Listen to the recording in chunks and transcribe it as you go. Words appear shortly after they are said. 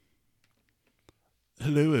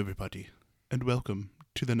Hello, everybody, and welcome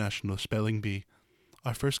to the National Spelling Bee.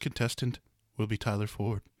 Our first contestant will be Tyler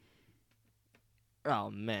Ford. Oh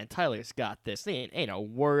man, Tyler's got this. There ain't a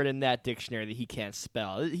word in that dictionary that he can't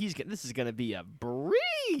spell. This is gonna be a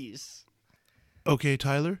breeze. Okay,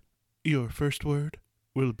 Tyler, your first word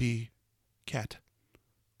will be cat.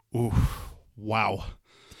 Ooh, wow.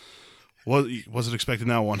 Wasn't expecting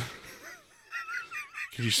that one.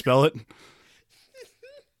 Can you spell it?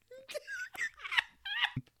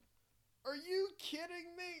 Are you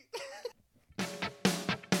kidding me?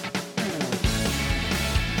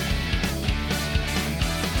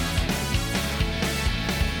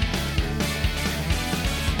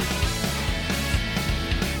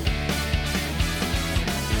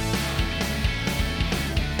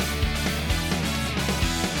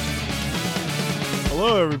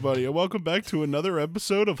 Hello, everybody, and welcome back to another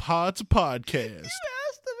episode of Hot's Podcast.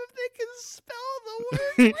 Asked them if they can spell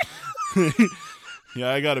the word. Yeah,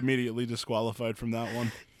 I got immediately disqualified from that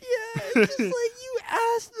one. Yeah, it's just like you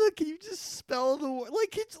asked them, can you just spell the word?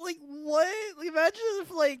 Like, it's like, what? Like, imagine if,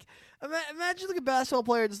 like, imagine like a basketball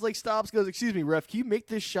player just, like, stops, goes, excuse me, ref, can you make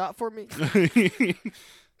this shot for me? That's what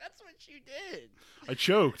you did. I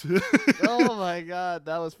choked. Oh, my God.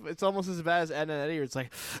 It's almost as bad as Ed and Eddie, where it's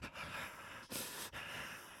like,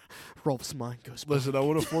 Rolf's mind goes. Listen, I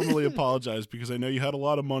want to formally apologize because I know you had a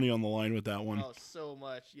lot of money on the line with that one. Oh, so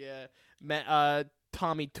much, yeah.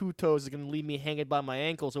 Tommy Two Toes is going to leave me hanging by my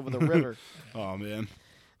ankles over the river. Oh, man.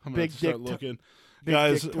 I'm going Big to start dick looking. Big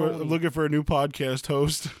Guys, Dick we're Tony. looking for a new podcast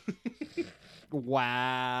host.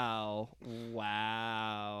 Wow.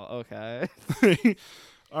 Okay.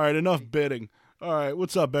 All right, enough bidding. All right,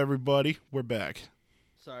 what's up, everybody? We're back.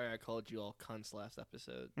 Sorry I called you all cunts last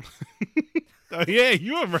episode. Oh, yeah,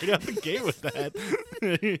 you went right out the gate with that.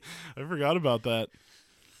 I forgot about that.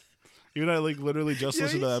 You and I literally just Yeah,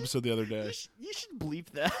 listened to you that should- episode the other day. You should bleep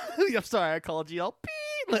that. I'm sorry I called you all beep.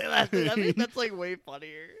 I think that's like way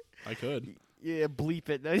funnier. I could. Yeah, bleep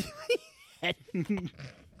it.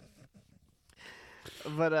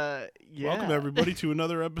 But yeah. Welcome, everybody, to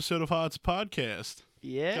another episode of Hot's Podcast.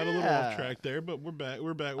 Yeah. Got a little off track there, but we're back.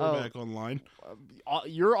 We're back online.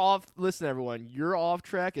 You're off. Listen, everyone. You're off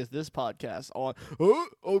track as this podcast on.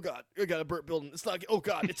 Oh God! I got a burnt building. It's not. Oh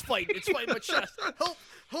God! It's fighting. It's fighting my chest. Help!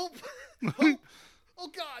 Help! Help! Oh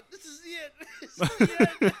God! This is the end. This is the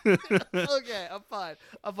end. Okay, I'm fine.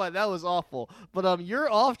 That was awful. But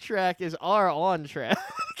your off track is our on track.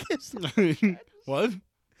 What?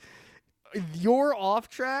 Your off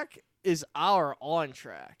track is our on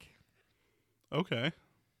track. Okay.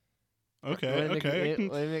 Wait a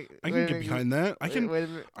minute, I can get behind that. I can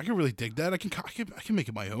really dig that. I can make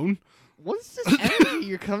it my own. What is this energy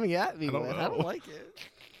you're coming at me with? I don't know. like it.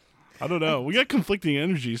 I don't know. We got conflicting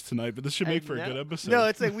energies tonight, but this should make for a good episode. No,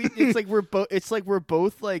 it's like we're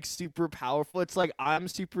both like super powerful. It's like I'm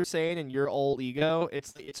Super Saiyan and you're all ego.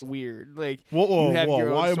 It's weird. Like Whoa, you have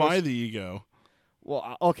your own why am source- I the ego?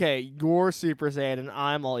 Well, okay, you're Super Saiyan and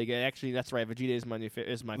I'm all ego. Actually, that's right. Vegeta is my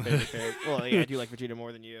favorite character. Well, yeah, I do like Vegeta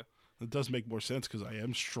more than you. It does make more sense because I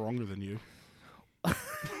am stronger than you.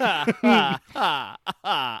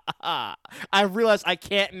 I realize I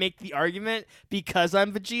can't make the argument because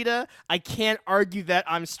I'm Vegeta. I can't argue that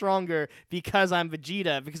I'm stronger because I'm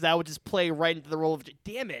Vegeta because that would just play right into the role of Vegeta.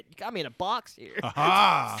 Damn it, you got me in a box here.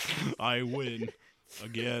 Aha! I win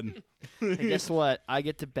again. And guess what? I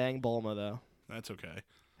get to bang Bulma though. That's okay.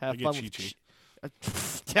 Have I get fun Chi-Chi.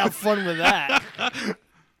 with have fun with that.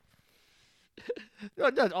 No,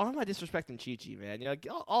 I'm not disrespecting Chi-Chi, man. You know,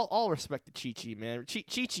 I'll respect the Chi-Chi, man.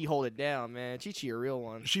 Chi-Chi hold it down, man. Chi-Chi a real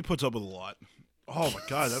one. She puts up with a lot. Oh my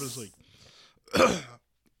god, that was like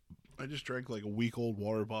I just drank like a week-old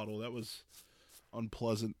water bottle. That was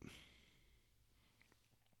unpleasant.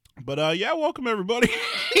 But yeah, welcome everybody.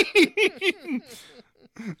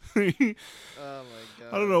 Oh my god.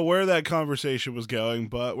 I don't know where that conversation was going,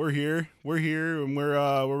 but we're here. We're here, and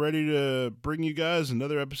we're ready to bring you guys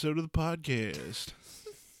another episode of the podcast.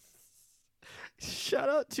 Shout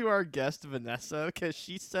out to our guest Vanessa because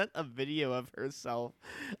she sent a video of herself,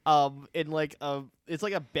 in like it's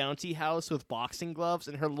like a bounty house with boxing gloves,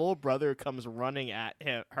 and her little brother comes running at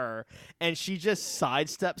her, and she just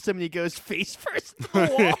sidesteps him, and he goes face first to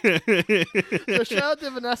the wall. So shout out to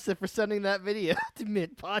Vanessa for sending that video to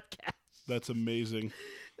mid podcast. That's amazing.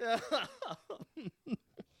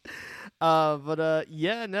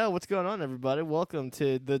 Yeah, no, what's going on, everybody? Welcome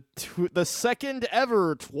to the second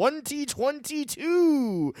ever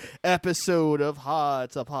 2022 episode of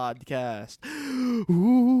Hot's a Podcast.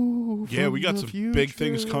 Ooh, Yeah, we got from some the big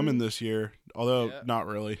things future. coming this year, although Yeah. not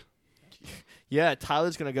really. Yeah,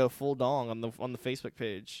 Tyler's gonna go full dong on the Facebook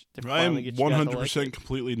page. To I am finally get you guys to 100% like it.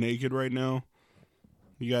 completely naked right now.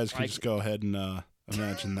 You guys can I just go ahead and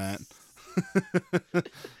imagine that.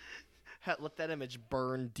 Let that image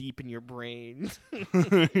burn deep in your brain.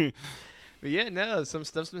 But yeah, no, some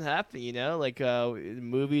stuff's been happening. You know, like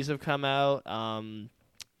movies have come out.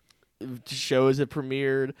 Shows have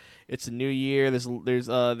premiered. It's a new year. There's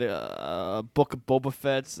the book of Boba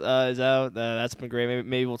Fett's is out. That's been great.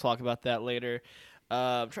 Maybe we'll talk about that later.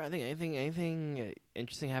 I'm trying to think anything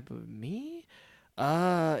interesting happened with me.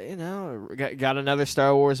 You know, got another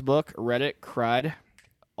Star Wars book. Read it, cried.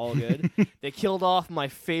 All good. They killed off my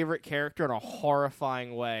favorite character in a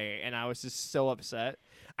horrifying way, and I was just so upset.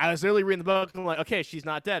 I was literally reading the book and I'm like, okay, she's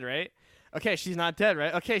not dead, right? Okay, she's not dead,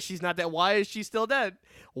 right? Okay, she's not dead. Why is she still dead?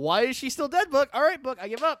 Why is she still dead, book? All right, book, I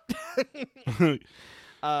give up.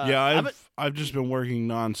 Yeah, I've just been working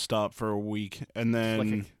nonstop for a week, and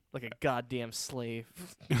then like a goddamn slave.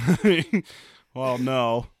 well,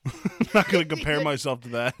 no, I'm not gonna compare myself to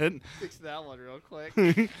that. Fix that one real quick.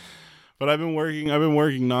 But I've been working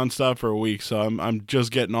nonstop for a week, so I'm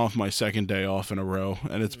just getting off my second day off in a row,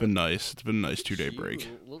 and it's been nice. It's been a nice 2-day break.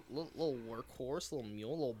 Little workhorse, little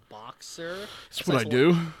mule, little boxer. That's what I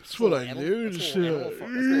do. That's what I do. That's a little animal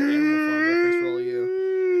farm reference for all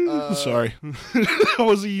you. Sorry, that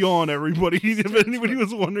was a yawn, everybody. If anybody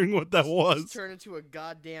was wondering what that was. Turn into a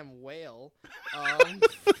goddamn whale.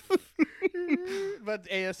 But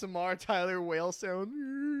ASMR Tyler whale sound.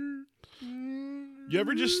 You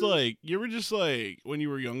ever just like when you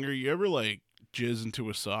were younger, you ever like jizz into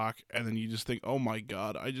a sock and then you just think, oh my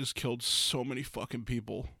god, I just killed so many fucking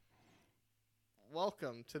people.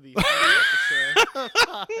 Welcome to the episode.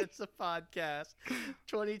 It's a podcast.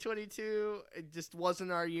 2022, it just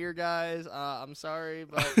wasn't our year, guys. I'm sorry,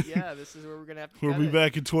 but yeah, this is where we're gonna have to. We'll be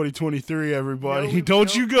back in 2023, everybody. No,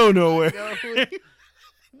 Don't you go nowhere.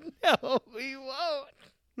 No, we won't.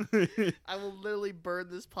 I will literally burn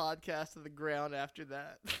this podcast to the ground after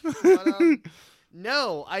that. But,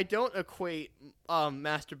 no, I don't equate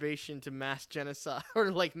masturbation to mass genocide or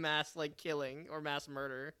like mass like killing or mass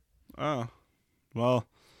murder. Oh,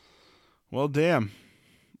 well, damn.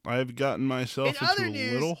 I've gotten myself into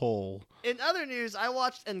a little hole. In other news, I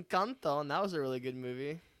watched Encanto, and that was a really good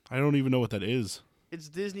movie. I don't even know what that is. It's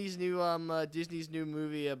Disney's new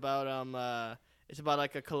movie about it's about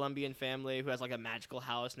like a Colombian family who has like a magical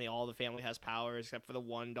house, and all the family has powers except for the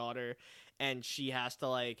one daughter, and she has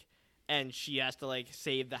to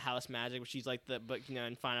save the house magic, but she's like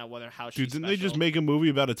and find out whether how she's Dude, didn't special. they just make a movie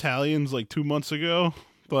about Italians like 2 months ago?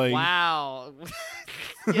 Like, wow.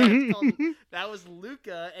 Yeah, that was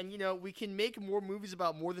Luca, and we can make more movies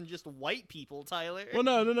about more than just white people, Tyler. Well,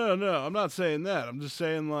 no. I'm not saying that. I'm just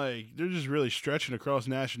saying like they're just really stretching across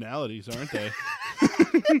nationalities, aren't they?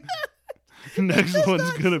 Next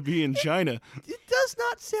one's gonna be in China. It does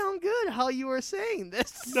not sound good how you are saying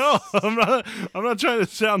this. No, I'm not. I'm not trying to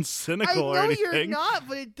sound cynical or anything. I know you're not,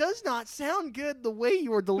 but it does not sound good the way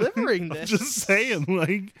you are delivering this. I'm just saying,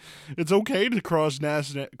 like, it's okay to cross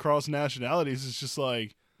nationalities. It's just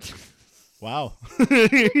like, wow.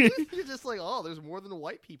 You're just like, oh, there's more than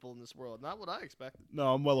white people in this world. Not what I expected.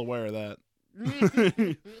 No, I'm well aware of that.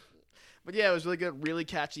 But yeah, it was really good, really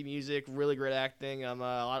catchy music, really great acting. A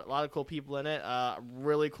lot of cool people in it.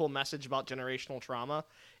 Really cool message about generational trauma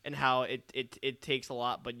and how it takes a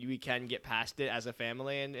lot, but you can get past it as a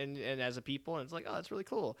family and as a people. And it's like, oh, that's really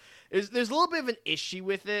cool. There's a little bit of an issue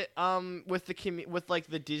with it, with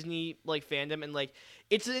the Disney like fandom, and like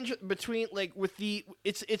it's an between like with the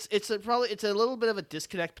it's a little bit of a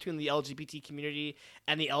disconnect between the LGBT community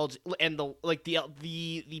and the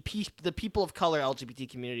people of color LGBT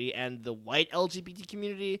community and the white LGBT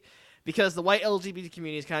community, because the white LGBT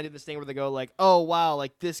community is kind of doing this thing where they go like, oh wow,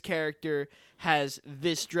 like this character has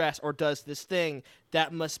this dress or does this thing,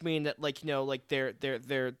 that must mean that like like they're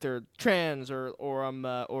trans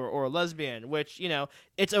or lesbian, which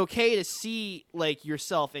it's okay to see like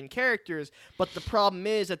yourself in characters, but the problem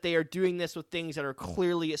is that they are doing this with things that are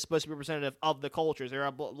clearly supposed to be representative of the cultures. There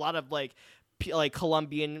are a lot of like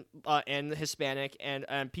Colombian and Hispanic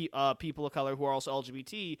and people of color who are also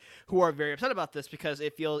LGBT who are very upset about this because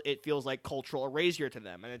it feels like cultural erasure to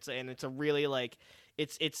them, and it's a really like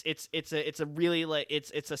it's a really like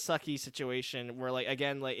it's a sucky situation where like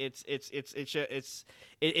again like it's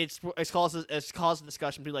caused a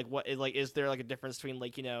discussion between like what is like, is there like a difference between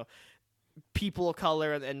like people of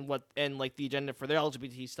color and like the agenda for their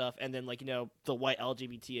LGBT stuff, and then like the white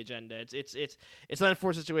LGBT agenda. It's an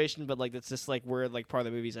unfortunate situation, but like that's just like where like part of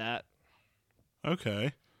the movie's at.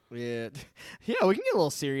 Okay. Yeah, we can get a little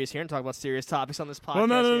serious here and talk about serious topics on this podcast.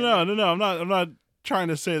 Well, no. I'm not trying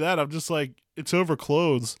to say that. I'm just like, it's over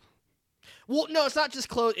clothes. Well, no, it's not just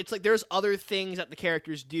clothes. It's like there's other things that the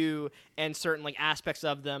characters do and certain like aspects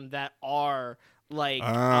of them that are like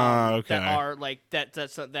okay. that are like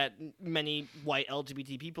that many white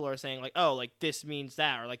LGBT people are saying like, oh, like this means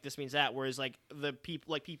that or like this means that, whereas like the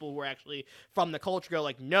people who are actually from the culture go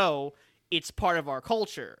like, no, it's part of our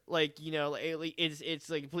culture. Like, you know, it's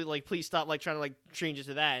like please stop like trying to like change it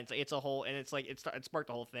to that. It's a whole, and it's like it sparked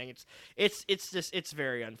the whole thing. It's just it's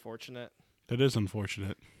very unfortunate. That is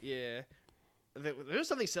unfortunate. Yeah. There was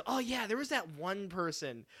something so. Oh yeah, there was that one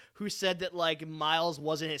person who said that like Miles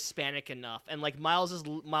wasn't Hispanic enough, and like Miles is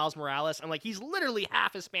Miles Morales, and like he's literally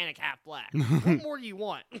half Hispanic, half black. What more do you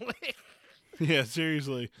want? Yeah,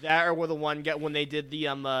 seriously. That or when they did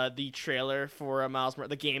the trailer for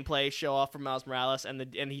the gameplay show off for Miles Morales,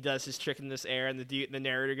 and he does his trick in this air, and the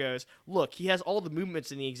narrator goes, "Look, he has all the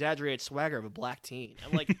movements and the exaggerated swagger of a black teen."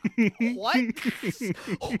 I'm like, what?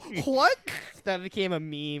 What? That became a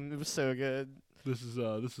meme. It was so good. This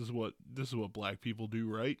is what black people do,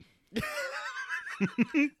 right?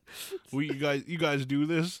 You guys do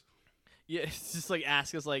this? Yeah, it's just like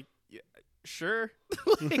ask us like, yeah, sure.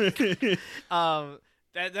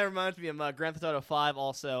 That reminds me of Grand Theft Auto 5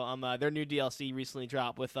 also. Their new DLC recently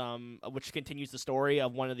dropped with which continues the story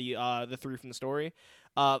of one of the three from the story.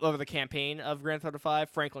 Over the campaign of Grand Theft Auto 5,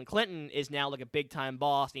 Franklin Clinton is now like a big time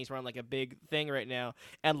boss, and he's running like a big thing right now.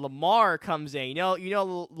 And Lamar comes in. You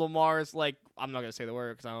know, Lamar's like, I'm not gonna say the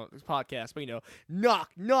word because I don't. It's a podcast, but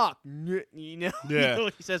knock. You know, Yeah. you know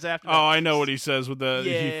what he says after. Oh, I know what he says with the.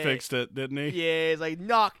 Yeah. He fixed it, didn't he? Yeah, he's like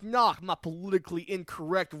knock. My politically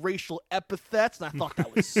incorrect racial epithets, and I thought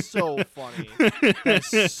that was so funny.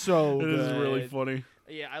 That's so good. It is really funny.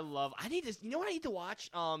 Yeah, I need to. You know what I need to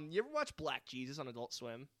watch? You ever watch Black Jesus on Adult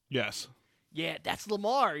Swim? Yes. Yeah, that's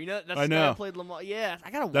Lamar. You know, that's I the know. guy who played Lamar. Yeah,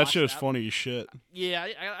 I gotta watch that show's funny as shit. Yeah,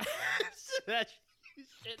 I that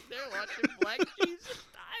shit there watching Black Jesus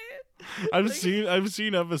dying. I've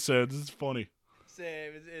seen episodes. It's funny.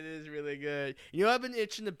 Same. It is really good. You know, I've been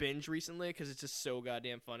itching to binge recently because it's just so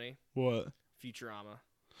goddamn funny. What? Futurama.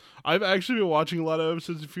 I've actually been watching a lot of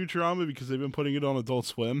episodes of Futurama because they've been putting it on Adult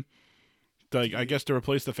Swim. Like, I guess to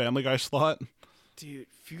replace the Family Guy slot. Dude,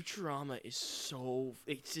 Futurama is so.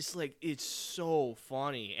 It's just like it's so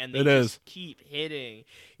funny, and they just keep hitting.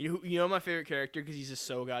 You know my favorite character because he's just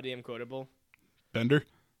so goddamn quotable. Bender.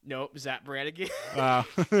 Nope, Zap Brannigan. The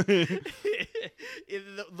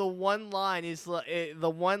one line is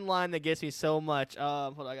the one line that gets me so much.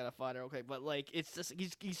 Hold on, I gotta find it real quick. But like, it's just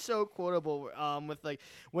he's so quotable. With like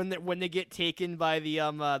when they get taken by the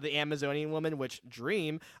Amazonian woman, which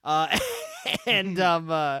Dream. And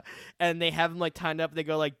they have him like tied up. They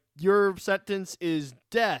go like, your sentence is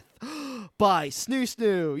death by Snoo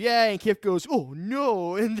Snoo. Yeah, and Kip goes, oh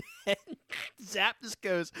no, and then Zap just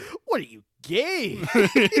goes, what are you, gay?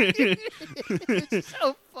 It's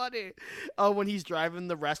so funny. When he's driving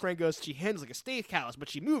the restaurant, he goes, she handles like a steakhouse, but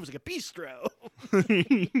she moves like a bistro.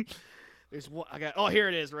 There's one. Here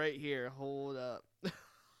it is, right here. Hold up.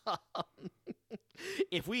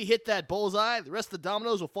 If we hit that bullseye, the rest of the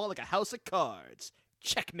dominoes will fall like a house of cards.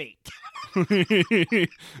 Checkmate.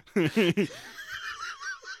 It's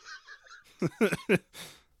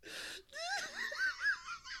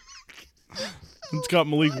got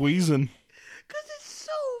Malik wheezing. Because it's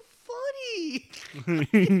so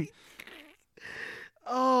funny.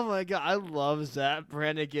 Oh my god, I love Zap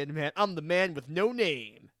Brannigan, man. I'm the man with no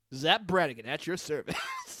name. Zap Brannigan at your service.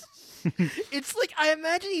 It's like, I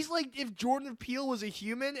imagine he's like if Jordan Peele was a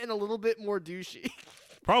human and a little bit more douchey.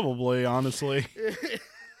 Probably, honestly.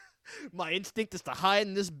 My instinct is to hide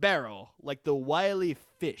in this barrel like the wily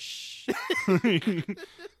fish. I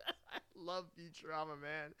love Futurama,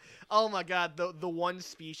 man. Oh my god, the one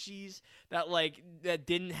species that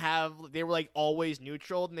didn't have, they were like always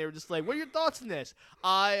neutral, and they were just like, what are your thoughts on this?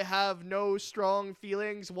 I have no strong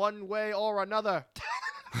feelings one way or another.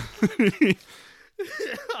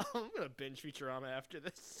 I'm gonna binge Futurama after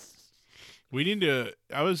this. We need to.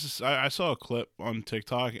 I saw a clip on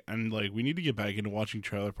TikTok, and like we need to get back into watching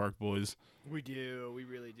Trailer Park Boys. We do. We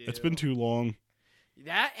really do. It's been too long.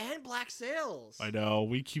 That and Black Sails. I know.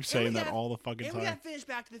 We keep saying that all the fucking time. And we got to finish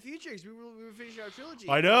Back to the Future because we were finishing our trilogy.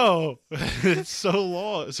 I know. It's so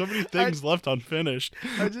long. So many things left unfinished.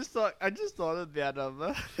 I just thought of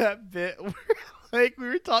that that bit where like we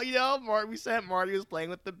were talking, we said Marty was playing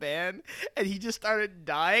with the band and he just started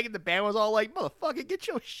dying and the band was all like, motherfucker, get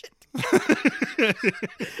your shit together.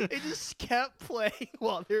 They just kept playing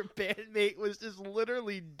while their bandmate was just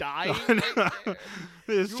literally dying. Right there.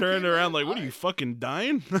 They just turned around like, what are you, fucking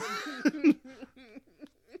dying?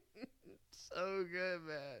 So good,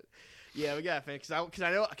 man. Yeah, we got to finish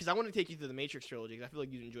because I want to take you through the Matrix trilogy. 'Cause I feel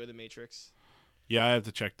like you'd enjoy the Matrix. Yeah, I have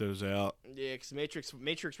to check those out. Yeah, because Matrix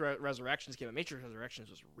Resurrections came out. Matrix Resurrections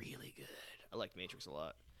was really good. I liked Matrix a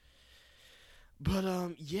lot. But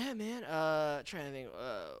yeah, man. Trying to think.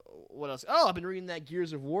 What else? Oh, I've been reading that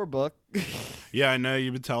Gears of War book. Yeah, I know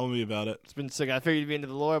you've been telling me about it. It's been sick. I figured you'd be into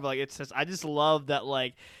the lore, but like it's just, I just love that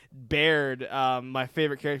like Baird, my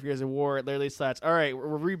favorite character Gears of War, it literally starts. All right,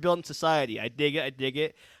 we're rebuilding society. I dig it. I dig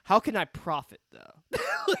it. How can I profit though?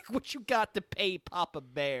 Like what you got to pay Papa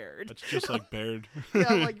Baird? That's just like Baird. Yeah,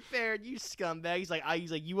 I'm like, Baird, you scumbag. He's like,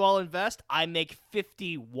 you all invest. I make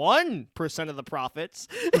 51% of the profits.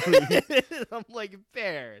 I'm like,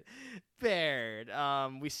 Baird.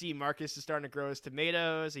 We see Marcus is starting to grow his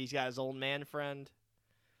tomatoes. He's got his old man friend.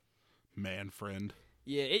 Man friend.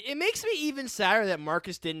 Yeah, it makes me even sadder that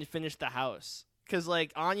Marcus didn't finish the house. Because,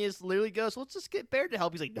 like, Anya's literally goes, let's just get Baird to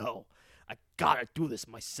help. He's like, no, I gotta do this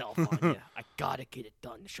myself, Anya. I gotta get it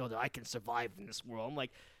done to show that I can survive in this world. I'm like,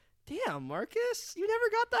 damn, Marcus, you never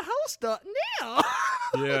got the house done. Now.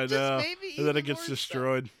 Yeah, I Just know. made me And then it even gets more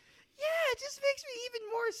destroyed. Yeah, it just makes me even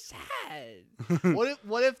more sad.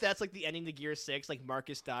 What if that's like the ending to Gear 6? Like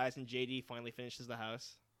Marcus dies and JD finally finishes the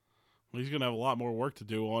house. Well, he's going to have a lot more work to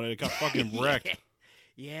do on it. It got fucking wrecked.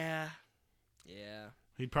 Yeah.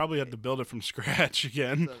 He'd probably have to build it from scratch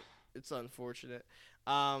again. It's unfortunate.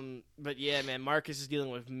 But yeah, man, Marcus is dealing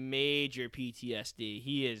with major PTSD.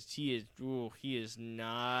 He is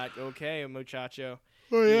not okay, muchacho.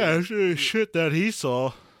 Oh, yeah, shit that he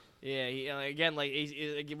saw. Yeah,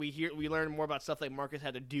 we learn more about stuff like Marcus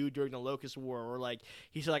had to do during the Locust War, or like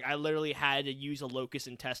he said, like I literally had to use a locust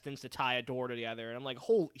intestines to tie a door together, and I'm like,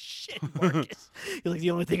 holy shit, Marcus! He's like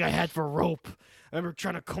the only thing I had for rope. I remember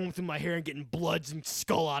trying to comb through my hair and getting bloods and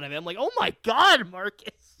skull out of it. I'm like, oh my god,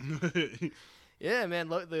 Marcus! Yeah, man,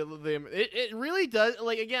 it really does.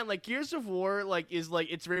 Like again, like Gears of War, like is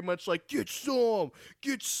like it's very much like get some,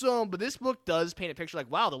 but this book does paint a picture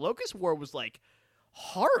like wow, the Locust War was like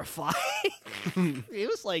horrifying. It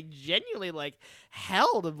was like genuinely like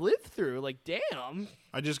hell to live through. Like damn.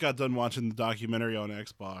 I just got done watching the documentary on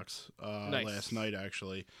Xbox Nice. last night.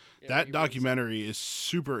 Actually, Yeah, that documentary is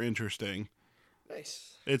super interesting.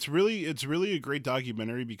 Nice. It's really a great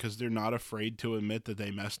documentary because they're not afraid to admit that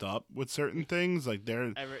they messed up with certain things. Like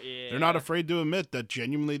they're not afraid to admit that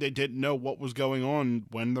genuinely they didn't know what was going on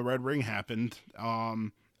when the Red Ring happened.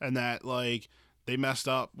 And that like they messed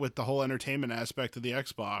up with the whole entertainment aspect of the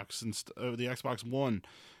Xbox and the Xbox One,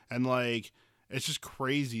 and like it's just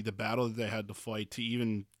crazy the battle that they had to fight to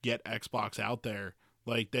even get Xbox out there.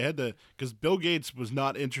 Like they had to, because Bill Gates was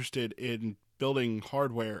not interested in building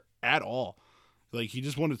hardware at all. Like he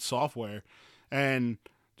just wanted software, and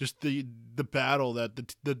just the battle that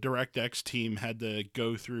the DirectX team had to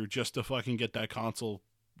go through just to fucking get that console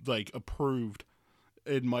like approved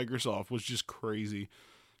in Microsoft was just crazy.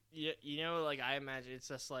 Yeah, you know, like I imagine it's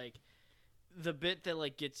just like the bit that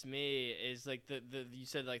like gets me is like the you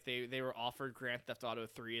said like they were offered Grand Theft Auto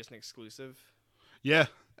 3 as an exclusive. Yeah,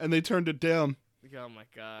 and they turned it down. Like, oh my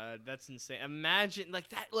god, that's insane! Imagine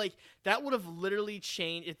that would have literally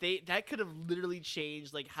changed that could have literally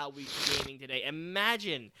changed like how we gaming today.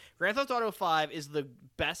 Imagine Grand Theft Auto 5 is the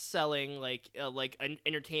best selling like an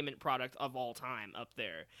entertainment product of all time up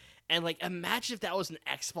there, and like imagine if that was an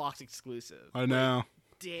Xbox exclusive. I know.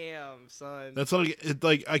 Damn, son. That's like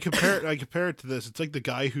I compare it to this. It's like the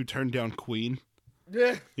guy who turned down Queen.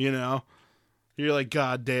 Yeah. You know, you're like,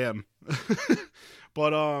 god damn.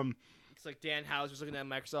 But It's like Dan Houser's looking at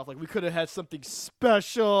Microsoft like we could have had something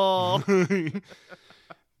special.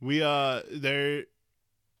 we there.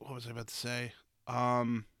 What was I about to say?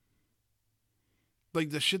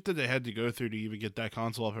 Like the shit that they had to go through to even get that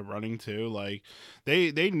console up and running too. Like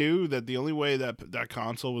they knew that the only way that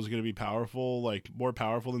console was going to be powerful, like more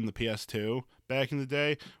powerful than the PS2 back in the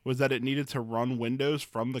day, was that it needed to run Windows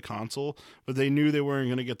from the console. But they knew they weren't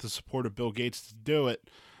going to get the support of Bill Gates to do it,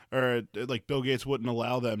 or like Bill Gates wouldn't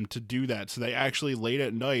allow them to do that. So they actually late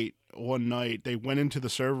at night, one night, they went into the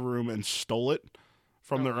server room and stole it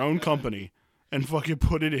from their own company and fucking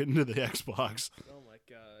put it into the Xbox. Oh my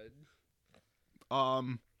god.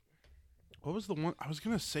 What was the one? I was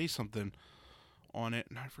gonna say something on it,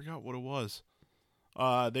 and I forgot what it was.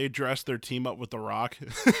 They dressed their team up with The Rock.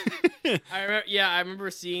 I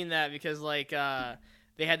remember seeing that because like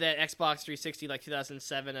they had that Xbox 360 like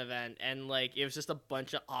 2007 event, and like it was just a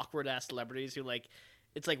bunch of awkward ass celebrities who like.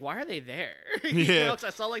 It's like, why are they there? Yeah. Know, 'cause I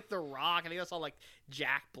saw like The Rock. I think I saw like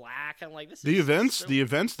Jack Black. I'm like, this. The is events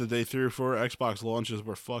so... that they threw for Xbox launches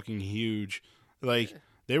were fucking huge. Like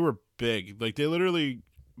they were big. Like they literally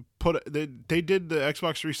they did the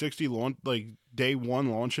Xbox 360 launch, like day one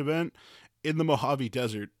launch event in the Mojave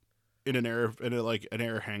Desert in an air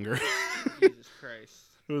hangar. Jesus Christ.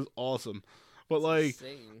 It was awesome. But That's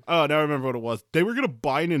insane. oh, now I remember what it was. They were gonna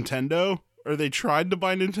buy Nintendo, or they tried to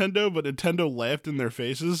buy Nintendo, but Nintendo laughed in their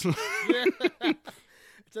faces.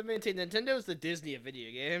 To maintain, Nintendo is the Disney of video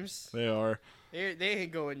games. They are. They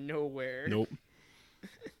ain't going nowhere. Nope.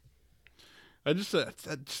 I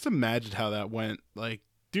just imagine how that went. Like,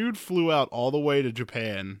 dude flew out all the way to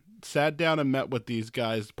Japan, sat down and met with these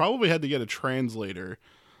guys. Probably had to get a translator,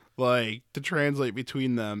 like, to translate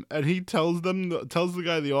between them. And he tells the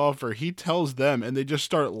guy the offer. He tells them, and they just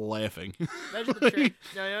start laughing. Imagine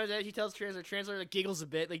he tells the translator like, giggles a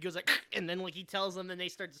bit, like goes like, and then like he tells them, then they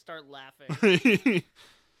start laughing.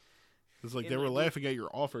 It's like, they were laughing at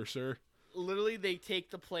your offer, sir. Literally, they take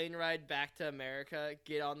the plane ride back to America,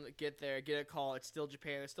 get there, get a call. It's still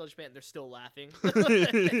Japan. They're still laughing.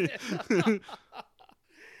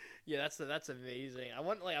 Yeah, that's amazing. I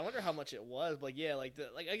wonder how much it was. But yeah,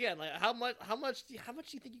 how much do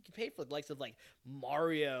you think you can pay for the likes of like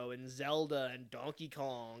Mario and Zelda and Donkey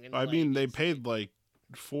Kong? And I mean, they paid what,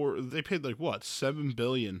 $7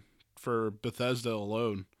 billion for Bethesda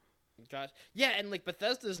alone. Gosh, yeah, and like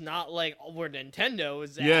Bethesda's not like where Nintendo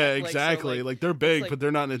is at. Yeah, exactly. Like, they're big, but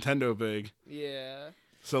they're not Nintendo big. Yeah.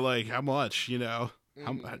 So like, how much? How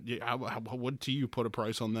what do you put a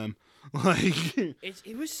price on them? Like,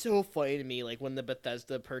 it was so funny to me, like when the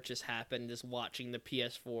Bethesda purchase happened, just watching the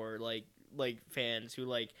PS4 like fans who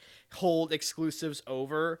like hold exclusives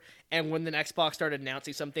over, and when the Xbox started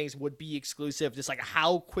announcing some things would be exclusive, just like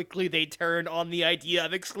how quickly they turned on the idea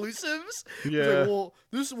of exclusives. Yeah. Like,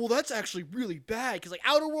 that's actually really bad, because like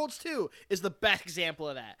Outer Worlds 2 is the best example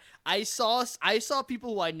of that. I saw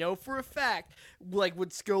people who I know for a fact like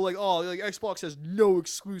would go like, oh, like Xbox has no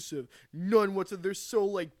exclusive, none whatsoever. They're so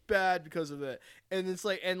like bad because of it. And it's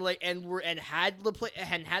like had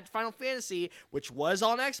Final Fantasy, which was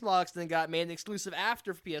on Xbox, then got made an exclusive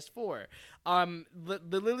after for PS4.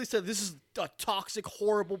 They literally said this is a toxic,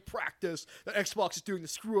 horrible practice that Xbox is doing to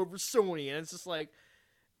screw over Sony, and it's just like,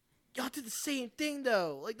 y'all did the same thing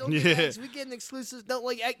though. Like, don't get mad, we get an exclusive. Don't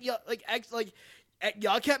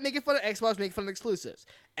y'all kept making fun of Xbox, making fun of exclusives.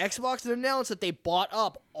 Xbox did announce that they bought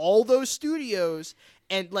up all those studios.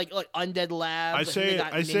 And like Undead Labs.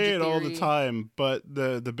 I say it all the time, but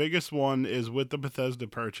the biggest one is with the Bethesda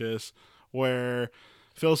purchase, where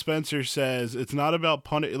Phil Spencer says it's not about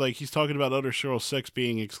like he's talking about Elder Scrolls 6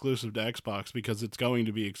 being exclusive to Xbox because it's going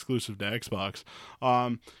to be exclusive to Xbox.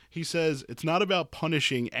 He says it's not about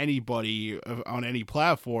punishing anybody on any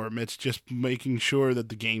platform. It's just making sure that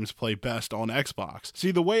the games play best on Xbox.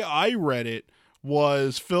 See, the way I read it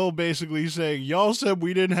was Phil basically saying, y'all said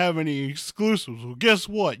we didn't have any exclusives. Well, guess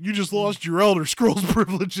what? You just lost your Elder Scrolls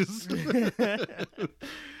privileges.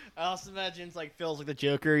 I also imagine it's like Phil's like the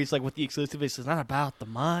Joker. He's like, with the exclusive, it's not about the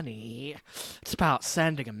money. It's about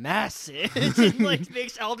sending a message. And like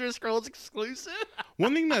makes Elder Scrolls exclusive.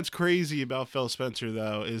 One thing that's crazy about Phil Spencer,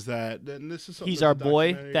 though, is that, and this is he's our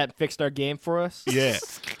boy that fixed our game for us. Yeah.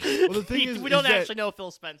 Well, the thing is, we don't actually know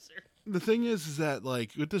Phil Spencer. The thing is that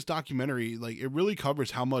like with this documentary, like it really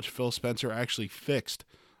covers how much Phil Spencer actually fixed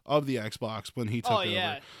of the Xbox when he took over. Oh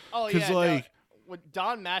yeah. Because like. When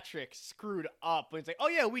Don Matrick screwed up, when it's like, oh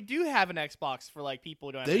yeah, we do have an Xbox for like people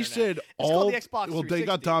who don't have they internet. said it's called the Xbox 360. Well, they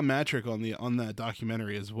got Don Matrick on that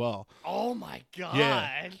documentary as well. Oh my god!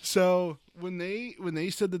 Yeah. So when they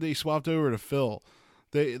said that they swapped over to Phil,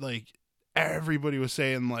 they like everybody was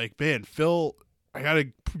saying like, man, Phil, I gotta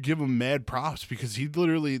give him mad props because he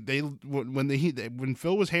literally when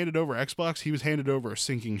Phil was handed over Xbox, he was handed over a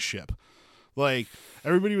sinking ship. Like,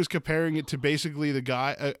 everybody was comparing it to basically the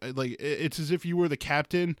guy, like, it's as if you were the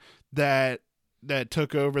captain that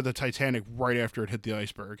took over the Titanic right after it hit the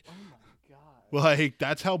iceberg. Oh my god. Like,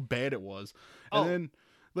 that's how bad it was. And then,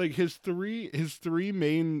 like, his three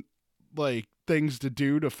main, like, things to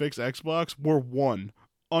do to fix Xbox were, one,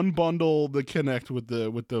 unbundle the Kinect with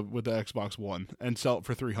the Xbox One and sell it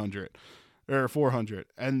for $300 or $400,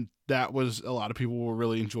 and that was, a lot of people were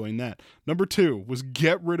really enjoying that. Number 2 was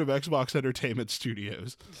get rid of Xbox Entertainment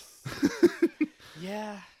Studios.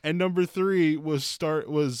 Yeah. And number 3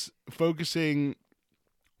 was focusing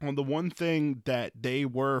on the one thing that they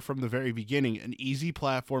were from the very beginning, an easy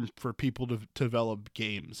platform for people to develop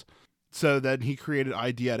games. So then he created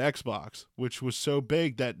ID at Xbox, which was so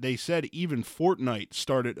big that they said even Fortnite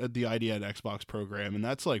started at the ID at Xbox program, and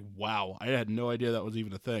that's like, wow, I had no idea that was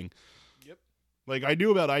even a thing. Like, I knew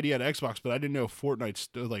about ID at Xbox, but I didn't know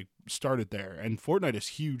Fortnite started there. And Fortnite is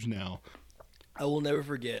huge now. I will never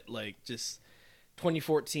forget, like, just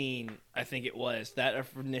 2014, I think it was, that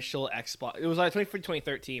initial Xbox. It was like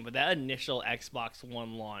 2013, but that initial Xbox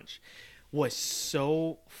One launch was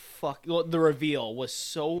so the reveal was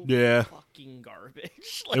so fucking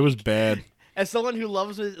garbage. It was bad. As someone who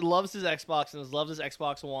loves his Xbox and has loved his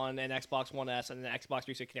Xbox One and Xbox One S and the Xbox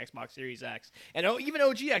 360 and Xbox Series X and even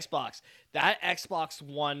OG Xbox, that Xbox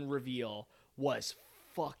One reveal was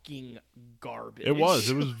fucking garbage. It was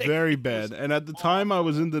very bad. And at the time I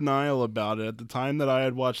was in denial about it. At the time that I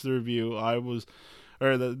had watched the review,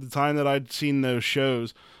 the time that I'd seen those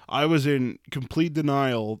shows, I was in complete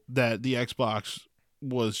denial that the Xbox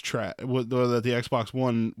was that the Xbox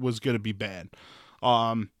One was going to be bad.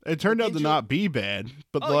 It turned out to not be bad,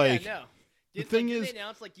 but the thing is, they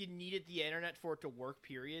announced you needed the internet for it to work.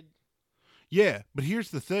 Period. Yeah, but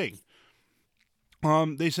here's the thing.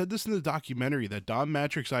 They said this in the documentary that Don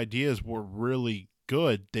Matrick's ideas were really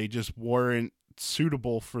good. They just weren't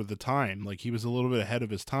suitable for the time. He was a little bit ahead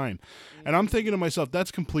of his time. And I'm thinking to myself,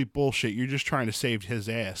 that's complete bullshit. You're just trying to save his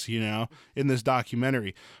ass, in this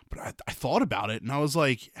documentary. But I thought about it and I was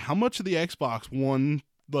like, how much of the Xbox One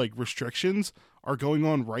restrictions are going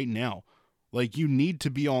on right now? You need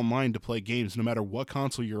to be online to play games no matter what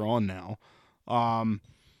console you're on now.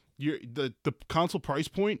 The console price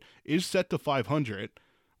point is set to $500,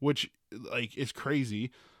 which is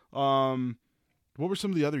crazy. What were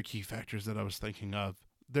some of the other key factors that I was thinking of?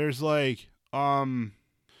 There's the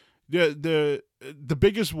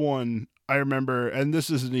biggest one I remember, and this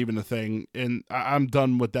isn't even a thing, and I'm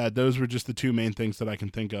done with that. Those were just the two main things that I can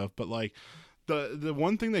think of. But the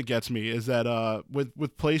one thing that gets me is that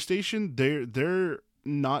with PlayStation, they're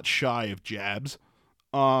not shy of jabs.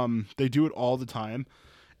 They do it all the time.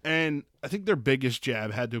 And I think their biggest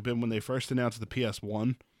jab had to have been when they first announced the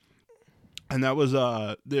PS1, and that was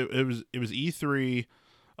it was E3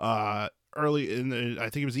 early in I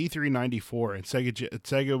think it was E3 '94, and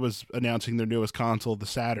Sega was announcing their newest console, the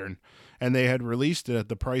Saturn, and they had released it at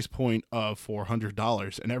the price point of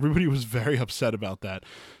 $400, and everybody was very upset about that.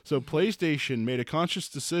 So PlayStation made a conscious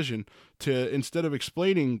decision to, instead of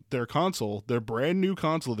explaining their brand new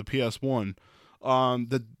console, the PS1,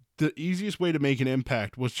 the easiest way to make an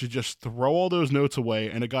impact was to just throw all those notes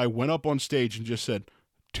away, and a guy went up on stage and just said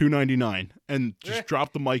 $299 and just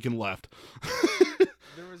dropped the mic and left.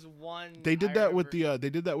 There was one. They did that with the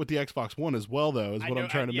Xbox One as well, though. Is what I'm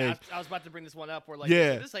trying to make. I was about to bring this one up. Where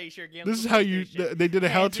this is how you share games. This is how you. They did a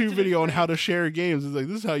how-to video on how to share games. It's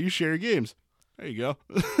this is how you share games. There you go.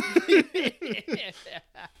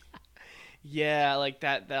 Yeah,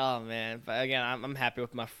 that. Oh man! But again, I'm happy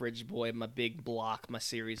with my fridge boy, my big block, my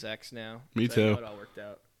Series X now. Me too. I know it all worked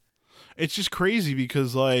out. It's just crazy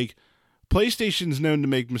because PlayStation's known to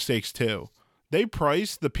make mistakes too. They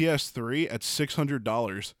priced the PS3 at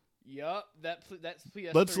 $600. Yup, that's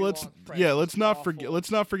PS3. Let's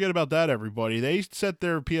not forget about that, everybody. They set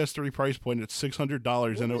their PS3 price point at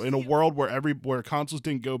 $600 in a world where consoles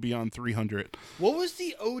didn't go beyond $300. What was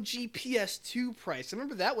the OG PS2 price? I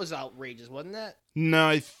remember that was outrageous, wasn't that? No,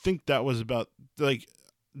 I think that was about they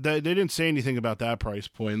didn't say anything about that price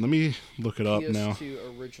point. Let me look it up now.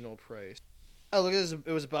 PS2 original price. Oh, look at this.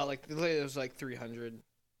 It was about it was $300.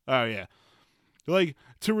 Oh yeah.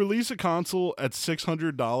 To release a console at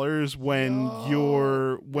 $600 when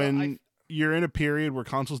you're in a period where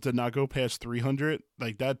consoles did not go past $300,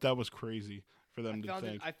 that was crazy for them to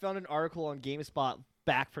think. I found an article on GameSpot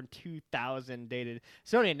back from 2000 dated.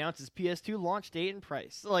 Sony announces PS2 launch date and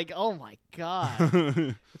price. Oh my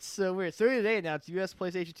god, it's so weird. Sony today announced U.S.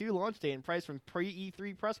 PlayStation 2 launch date and price from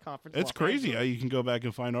pre-E3 press conference. It's crazy how you can go back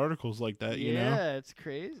and find articles like that. Yeah, it's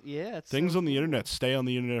crazy. Yeah, it's things on the internet stay on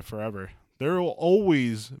the internet forever. There will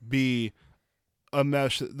always be a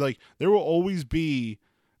mesh. There will always be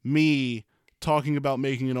me talking about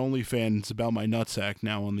making an OnlyFans about my nutsack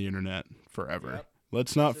now on the internet forever. Yep.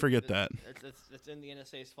 Let's not forget that. It's in the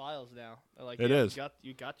NSA's files now. It is.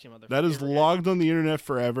 You got you, motherfucker. That is logged on the internet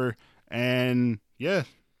forever, and yeah,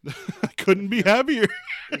 I couldn't be happier.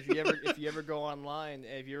 If you ever go online,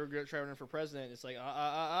 if you ever try running for president, it's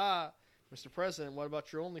Mr. President, what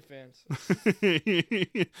about your OnlyFans?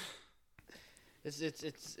 It's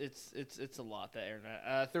a lot, that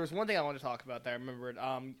internet. There was one thing I wanted to talk about that I remembered.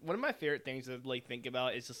 One of my favorite things to think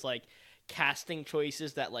about is just casting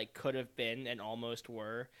choices that could have been and almost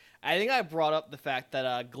were. I think I brought up the fact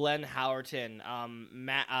that Glenn Howerton,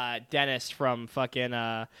 Dennis from fucking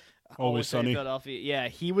Always Sunny, Philadelphia. Yeah,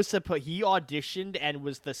 he auditioned and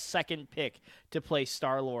was the second pick to play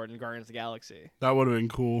Star-Lord in Guardians of the Galaxy. That would have been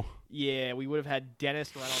cool. Yeah, we would have had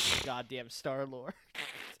Dennis Reynolds as goddamn Star-Lord.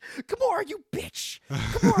 Gamora, you bitch!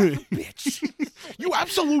 Gamora, you bitch! You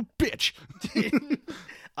absolute bitch!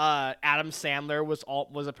 Adam Sandler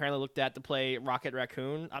was apparently looked at to play Rocket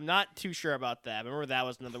Raccoon. I'm not too sure about that. I remember that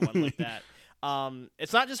was another one like that.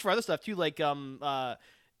 It's not just for other stuff too. Like the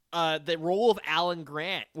role of Alan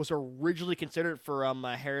Grant was originally considered for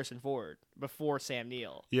Harrison Ford before Sam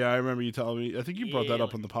Neill. Yeah, I remember you telling me. I think you brought that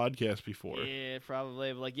up on the podcast before. Yeah,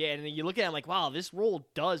 probably. But like, yeah, and then you look at it, I'm like, wow, this role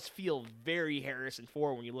does feel very Harrison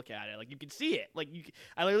Ford when you look at it. Like, you can see it. Like,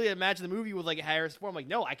 I literally imagine the movie with like Harrison Ford. I'm like,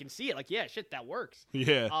 no, I can see it. Like, yeah, shit, that works.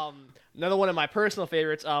 Yeah. Another one of my personal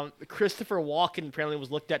favorites. Christopher Walken apparently was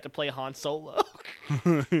looked at to play Han Solo.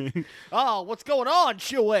 Oh, what's going on,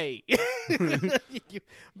 Chewie? You've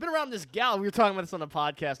been around this gal. We were talking about this on a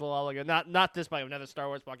podcast a little while ago. Not this, but another Star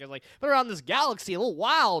Wars podcast. Like, been around this galaxy a little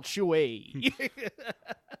while, Chewie.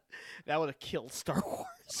 That would have killed Star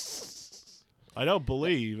Wars. I don't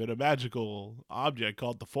believe in a magical object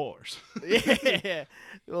called the Force. Yeah.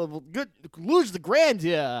 Well, good. Lose the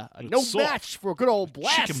grandeur. No It's match for a good old Chicken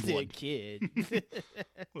blasted blood. kid.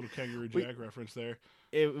 Little Kangaroo Jack reference there.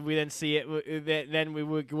 We didn't see it. Then we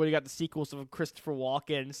would have got the sequels of Christopher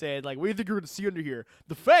Walken saying, like, what do you think you're going to see under here?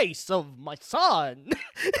 The face of my son.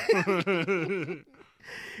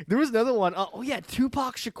 There was another one. Oh, yeah.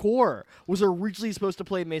 Tupac Shakur was originally supposed to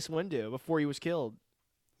play Mace Windu before he was killed.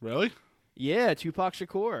 Really? Yeah, Tupac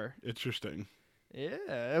Shakur. Interesting.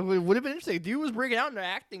 Yeah, it would have been interesting. Dude was breaking out into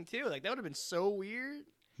acting, too. Like, that would have been so weird.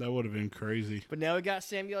 That would have been crazy. But now we got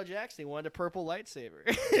Samuel L. Jackson. He wanted a purple lightsaber.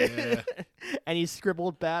 Yeah. And he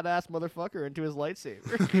scribbled badass motherfucker into his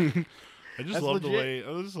lightsaber. I just That's love legit.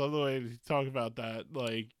 the way you talk about that.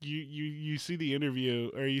 Like you see the interview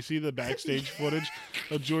or you see the backstage footage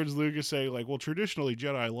of George Lucas saying like, well, traditionally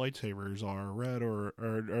Jedi lightsabers are red or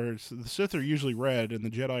the Sith are usually red and the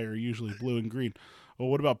Jedi are usually blue and green. Well,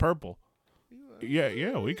 what about purple?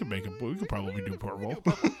 Yeah, we could make it. We could probably do purple.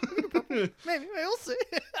 Maybe we'll see.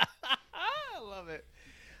 I love it.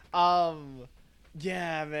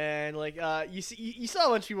 Yeah, man. Like, you saw a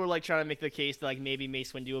bunch of people were like trying to make the case that like maybe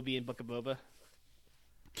Mace Windu will be in Book of Boba.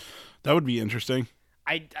 That would be interesting.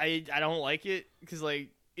 I don't like it because like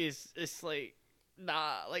it's like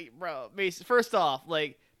nah, like, bro, Mace. First off,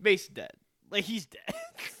 like, Mace is dead. Like, he's dead.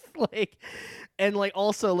 Like, and like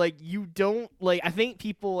also like you don't like. I think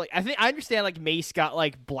people like. I understand like Mace got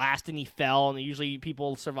like blasted and he fell, and usually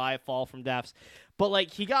people survive fall from deaths, but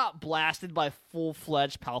like he got blasted by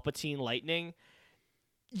full-fledged Palpatine lightning.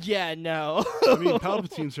 Yeah, no. I mean,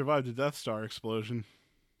 Palpatine survived the Death Star explosion.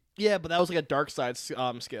 Yeah, but that was like a dark side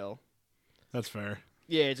skill. That's fair.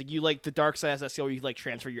 Yeah, it's like you like the dark side has that skill where you like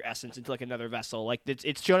transfer your essence into like another vessel. Like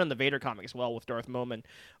it's shown in the Vader comic as well with Darth Momin.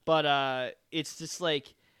 But it's just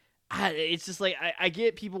like I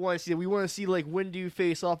get people want to see we want to see like Windu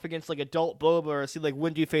face off against like adult Boba or see like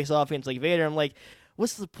Windu face off against like Vader. I'm like,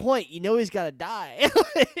 what's the point? You know he's gotta die.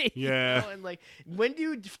 Yeah. You know? And like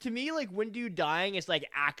Windu, to me, like Windu dying is like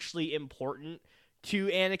actually important to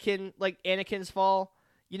Anakin's fall.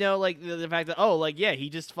 You know, like the fact that yeah, he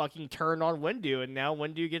just fucking turned on Windu and now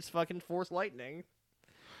Windu gets fucking Force lightning.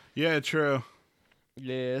 Yeah, true.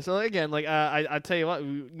 Yeah. So again, like I tell you what,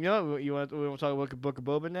 you know, we want to talk about Book of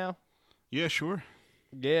Boba now. Yeah, sure.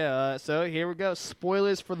 Yeah. So here we go.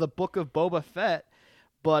 Spoilers for the Book of Boba Fett,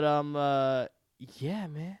 but yeah,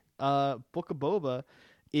 man. Book of Boba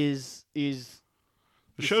is The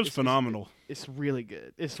show's phenomenal. It's really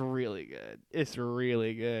good. It's really good. It's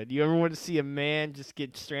really good. You ever want to see a man just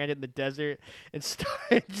get stranded in the desert and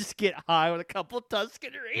just get high with a couple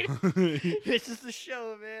Tusken Raiders? This is the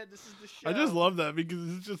show, man. This is the show. I just love that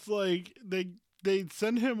because it's just like they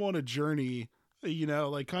send him on a journey, you know,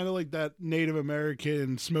 like kind of like that Native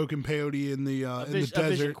American smoking peyote in the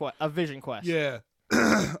desert. A vision quest. Yeah.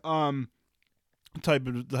 type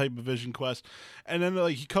of Vision Quest, and then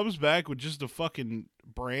like he comes back with just a fucking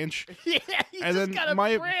branch. Yeah, he and just then got a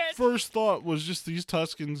my branch. first thought was just these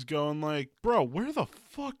Tuskens going like, "Bro, where the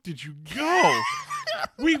fuck did you go?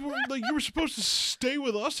 We were like, you were supposed to stay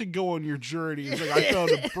with us and go on your journey." He's like, "I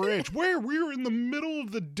found a branch. Where? We were in the middle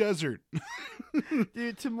of the desert."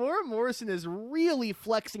 Dude, Tamora Morrison is really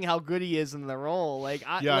flexing how good he is in the role. Like,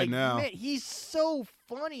 I know. Man, he's so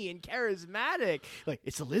funny and charismatic. Like,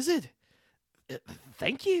 it's a lizard.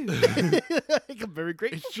 Thank you. I'm very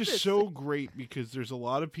grateful. It's just so great because there's a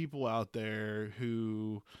lot of people out there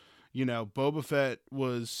who, you know, Boba Fett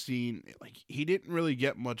was seen like he didn't really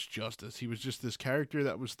get much justice. He was just this character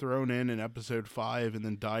that was thrown in episode 5 and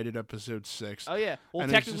then died in episode 6. Oh yeah. Well,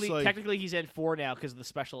 and technically he's in 4 now because of the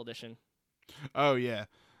special edition. Oh yeah.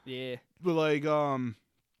 Yeah. But like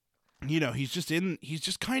you know, he's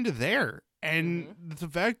just kind of there. And the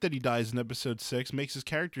fact that he dies in episode 6 makes his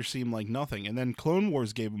character seem like nothing. And then Clone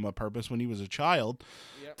Wars gave him a purpose when he was a child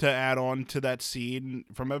to add on to that scene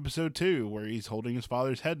from episode 2 where he's holding his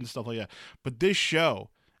father's head and stuff like that. But this show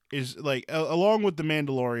is like, along with The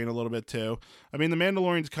Mandalorian a little bit too. I mean, The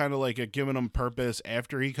Mandalorian's kind of like giving him purpose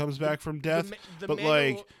after he comes back from death. But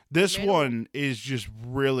like, this one is just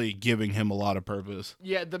really giving him a lot of purpose.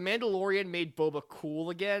 Yeah, The Mandalorian made Boba cool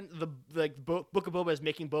again. The Book of Boba is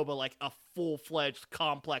making Boba like a full-fledged,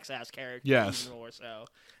 complex-ass character. Yes. Even more so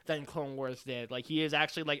than Clone Wars did. Like, he is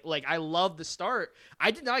actually, like I love the start.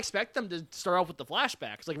 I did not expect them to start off with the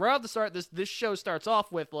flashbacks. Like, right off the start, this show starts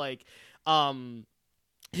off with, like,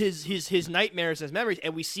 his nightmares, his memories,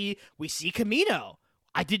 and we see Kamino.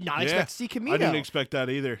 I did not expect to see Kamino. I didn't expect that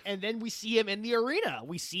either. And then we see him in the arena.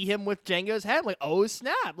 We see him with Jango's head. Like, oh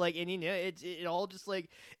snap! Like, and it all just like,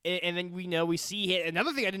 and then we see him.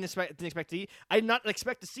 Another thing I didn't expect to see. I did not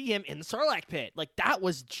expect to see him in the Sarlacc pit. Like, that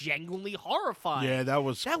was genuinely horrifying. Yeah, that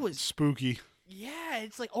was spooky. Yeah,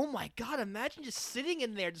 it's like, oh my god, imagine just sitting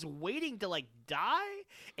in there just waiting to like die,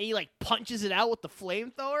 and he like punches it out with the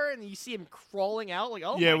flamethrower, and you see him crawling out like,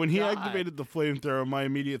 oh yeah, my when he God. activated the flamethrower, my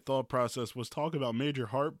immediate thought process was talk about major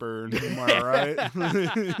heartburn. Am I right?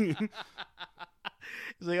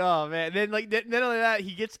 He's like, oh man. Then like not only that,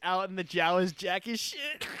 he gets out and the Jawas jack his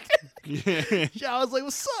shit. Yeah. Jawa's like,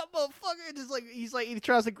 what's up, motherfucker? And just like he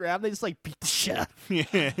tries to grab him, they just like beat the shit out of him.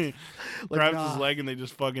 Yeah. Like, Grabs his leg and they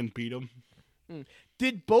just fucking beat him.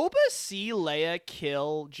 Did Boba see Leia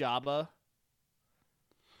kill Jabba?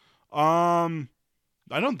 I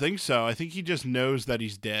don't think so. I think he just knows that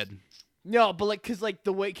he's dead. No, but like, cause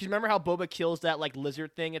remember how Boba kills that like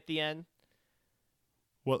lizard thing at the end?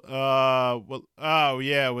 Oh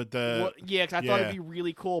yeah, with the yeah, cause I thought it'd be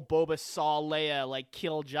really cool. Boba saw Leia like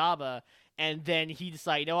kill Jabba, and then he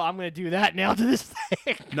decided, you know, I'm gonna do that now to this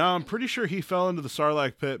thing. No, I'm pretty sure he fell into the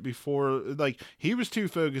Sarlacc pit before. Like, he was too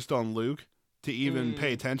focused on Luke to even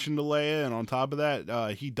pay attention to Leia, and on top of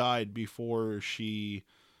that, he died before she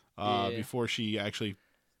actually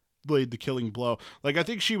laid the killing blow. Like, I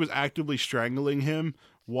think she was actively strangling him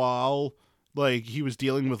while like he was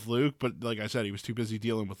dealing with Luke, but like I said, he was too busy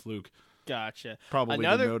dealing with Luke. Gotcha. Probably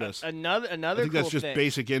didn't notice. Another. I think cool that's just thing.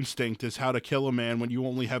 basic instinct is how to kill a man when you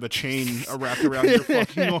only have a chain wrapped around your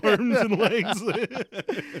fucking arms and legs.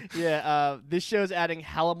 Yeah, this show's adding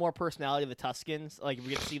hella more personality to the Tuskens. Like, we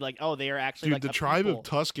get to see like, oh, they are actually Dude, like the a tribe people. of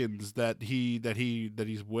Tuskens that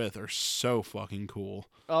he's with are so fucking cool.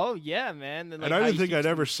 Oh yeah, man. And I didn't think I'd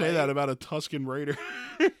ever say that about a Tusken Raider.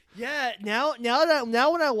 Yeah, now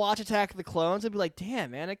when I watch Attack of the Clones, I'd be like,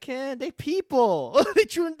 damn, Anakin, they people. they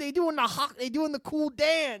doing the cool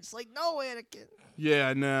dance. Like, no, Anakin. Yeah,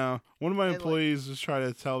 I know. One of my And, employees was trying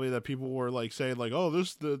to tell me that people were like saying like, "Oh,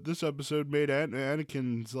 this episode made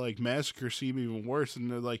Anakin's like massacre seem even worse,"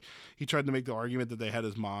 and they're like, he tried to make the argument that they had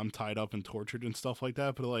his mom tied up and tortured and stuff like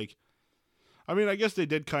that. But like, I mean, I guess they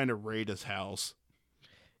did kind of raid his house.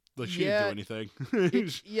 Like, she didn't do anything.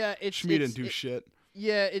 Shmi didn't do shit.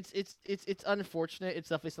 Yeah, it's unfortunate. It's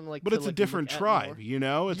definitely something like. But it's a different tribe, you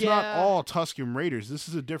know. It's not all Tusken Raiders. This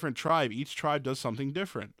is a different tribe. Each tribe does something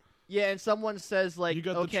different. Yeah, and someone says like, you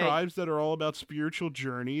got the tribes that are all about spiritual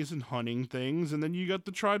journeys and hunting things, and then you got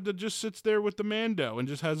the tribe that just sits there with the Mando and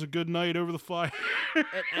just has a good night over the fire.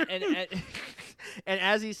 and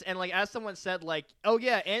as someone said, like, oh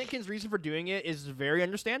yeah, Anakin's reason for doing it is very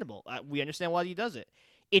understandable. We understand why he does it.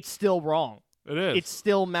 It's still wrong. It is. It's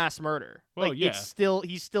still mass murder. Well, like, yeah.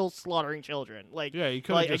 he's still slaughtering children. Like, yeah, he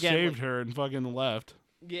could have just saved her and fucking left.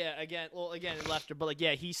 Yeah, again, it left her, but like,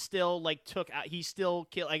 yeah, he still like he still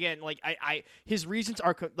killed again. Like, his reasons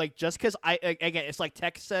are like, just because again, it's like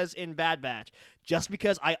Tech says in Bad Batch, just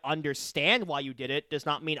because I understand why you did it does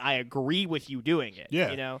not mean I agree with you doing it.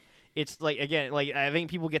 Yeah, you know. It's like, again, like, I think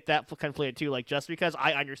people get that conflated too. Like, just because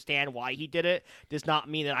I understand why he did it does not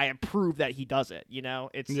mean that I approve that he does it. You know,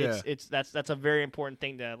 that's a very important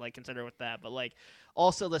thing to like consider with that. But like,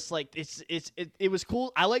 also this like it was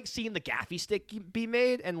cool. I like seeing the gaffy stick be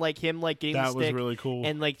made and like him like getting that the was stick really cool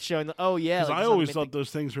and like showing the like, I always thought those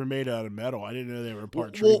things were made out of metal. I didn't know they were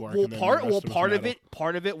part tree bark.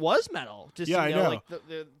 Part of it was metal. Just, yeah, you know, I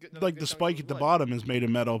know. Like the spike at the bottom is made of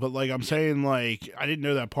metal, but like I'm saying, like I didn't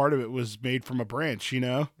know that part of it was made from a branch. You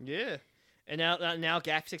know? Yeah. And now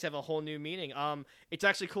gaffy sticks have a whole new meaning. It's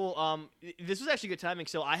actually cool. This was actually good timing.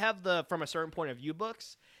 So I have the From a Certain Point of View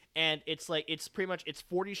books, and it's like it's pretty much it's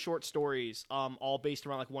 40 short stories, all based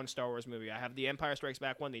around like one Star Wars movie. I have the Empire Strikes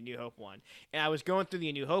Back one, the New Hope one, and I was going through the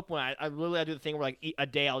A New Hope one. I do the thing where like a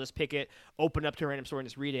day I'll just pick it, open up to a random story, and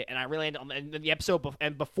just read it. And I really landed on and then the episode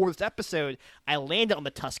and before this episode, I landed on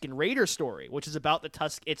the Tusken Raider story, which is about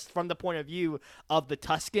the It's from the point of view of the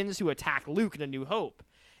Tuskens who attack Luke in A New Hope.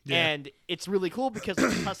 Yeah. And it's really cool because like,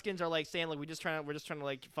 the Tuskens are like saying like we're just trying to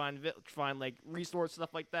like find like resources,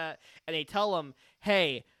 stuff like that, and they tell them,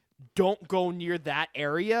 hey, don't go near that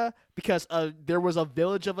area because there was a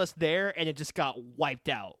village of us there and it just got wiped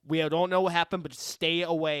out. We don't know what happened, but just stay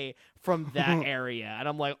away from that area. And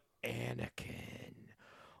I'm like, Anakin,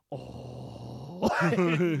 oh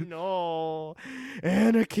no,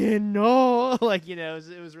 Anakin, no, like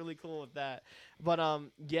it was really cool with that. But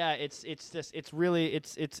yeah, it's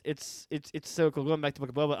so cool. Going back to Book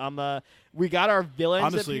of Boba, we got our villains.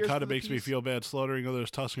 Honestly, it kind of makes me feel bad slaughtering all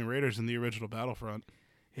those Tusken Raiders in the original Battlefront.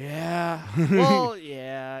 Yeah. Well,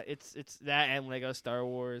 yeah, it's that and Lego Star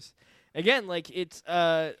Wars. Again, like it's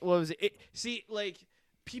what was it? See, like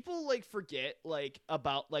people like forget like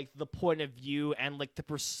about like the point of view and like the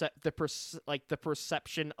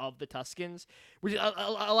perception of the Tuskens. Which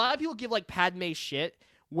a lot of people give like Padme shit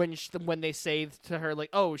when they say to her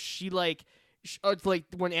like, oh, she like it's like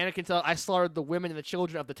when Anakin said, I slaughtered the women and the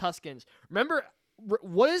children of the Tuskens. Remember,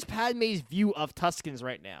 what is Padme's view of Tuskens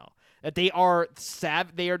right now? That they are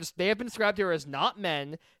they have been described here as not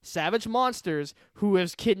men, savage monsters who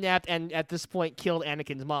has kidnapped and at this point killed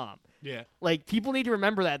Anakin's mom. Yeah. Like people need to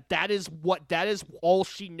remember that is all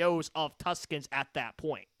she knows of Tuskens at that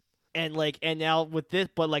point. And now with this,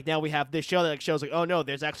 but like now we have this show that like shows like, oh no,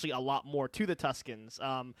 there's actually a lot more to the Tuskens.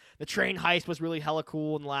 The train heist was really hella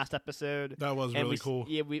cool in the last episode. That was really cool.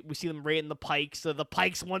 Yeah, we see them raiding the Pikes. So the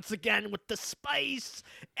Pikes once again with the spice.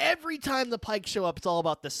 Every time the Pikes show up, it's all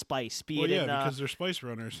about the spice. Because they're spice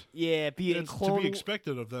runners. Yeah, be it in Clone to be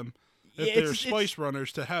expected of them. If they're spice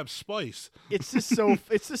runners to have spice. It's just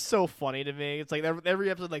so funny to me. It's like every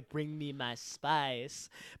episode like bring me my spice.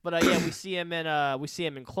 But yeah, we see him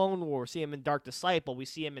in Clone Wars, see him in Dark Disciple, we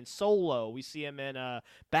see him in Solo, we see him in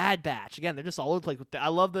Bad Batch. Again, they're just all over the place. I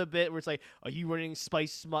love the bit where it's like, are you running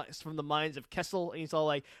spice from the mines of Kessel? And he's all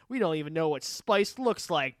like, we don't even know what spice looks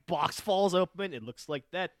like. Box falls open, it looks like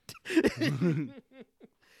that.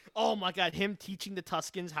 Oh my god, him teaching the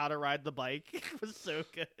Tuskens how to ride the bike was so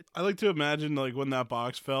good. I like to imagine like when that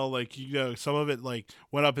box fell, like some of it like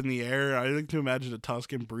went up in the air. I like to imagine a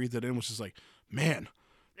Tusken breathed it in, which is like, man,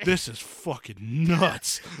 this is fucking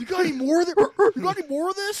nuts. You got any more of this? You got any more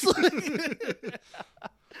of this?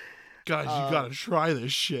 Guys, you gotta try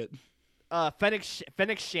this shit.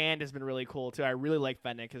 Fennec Shand has been really cool too. I really like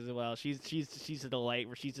Fennec as well. She's a delight.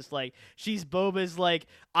 Where she's just like Boba's like,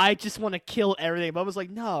 I just want to kill everything. Boba's like,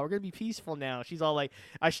 no, we're gonna be peaceful now. She's all like,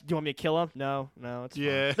 do you want me to kill him? No, it's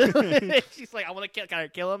fine. She's like, I want to kill. Can I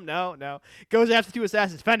kill him? No. Goes after two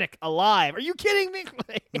assassins. Fennec alive. Are you kidding me?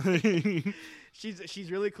 She's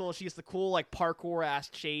really cool. She's the cool like parkour ass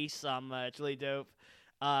chase. It's really dope.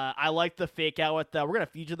 I like the fake out with we're gonna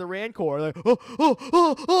feed you the Rancor. Like,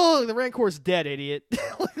 the Rancor's dead, idiot.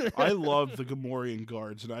 I love the Gamorrean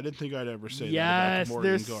guards, and I didn't think I'd ever say that about Gamorrean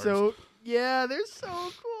they're guards. They're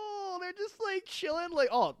so cool. They're just like chilling, like,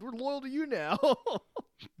 oh, we're loyal to you now.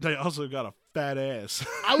 They also got a fat ass.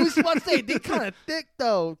 I was about to say, they kind of thick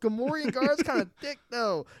though. Gamorrean guards kind of thick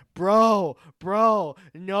though. Bro,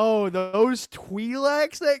 no, those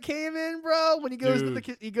Twi'leks that came in, bro. When he goes to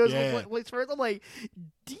the place first, I'm like,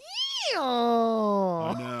 damn.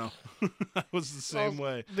 I know. I was the same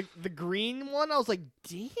way. The green one, I was like,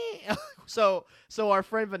 damn. So our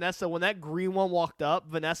friend Vanessa, when that green one walked up,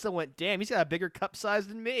 Vanessa went, damn, he's got a bigger cup size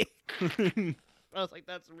than me. I was like,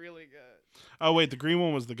 that's really good. Oh wait, the green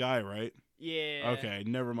one was the guy, right? Yeah. Okay,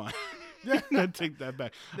 never mind. I take that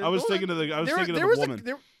back. I was thinking of the woman.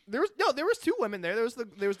 There was two women there. There was the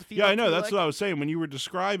female. Yeah, I know. That's what I was saying. When you were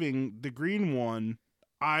describing the green one,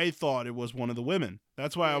 I thought it was one of the women.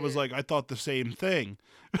 That's why I was like, I thought the same thing.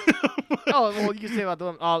 Oh well, you can say about the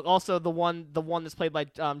woman. Also, the one that's played by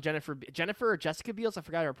Jennifer or Jessica Biels. I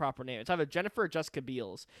forgot her proper name. It's either Jennifer or Jessica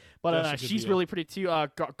Biels, but she's really pretty too.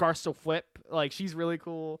 Garso Flip, like she's really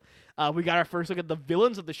cool. We got our first look at the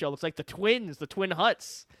villains of the show. Looks like the Twin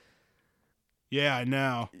Hutts. Yeah, I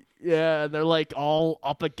know. Yeah, they're like all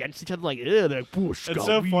up against each other, like, they're it's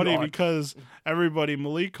so funny because everybody,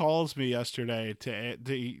 Malik calls me yesterday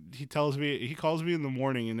he calls me in the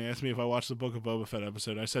morning and asks me if I watched the Book of Boba Fett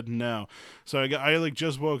episode. I said no. So I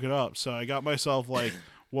just woke it up. So I got myself like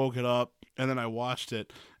woken up, And then I watched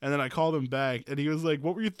it, and then I called him back, and he was like,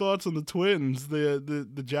 "What were your thoughts on the twins, the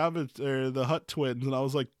Jabba or the Hutt twins?" And I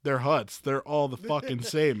was like, "They're Hutts. They're all the fucking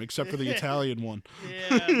same, except for the Italian one."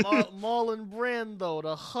 Yeah, Marlon Brando,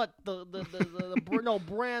 the Hutt, no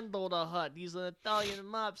Brando, the Hutt. He's an Italian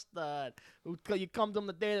mobster. You come to him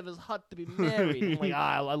the day of his hut to be married. I'm like,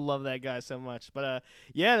 I love that guy so much. But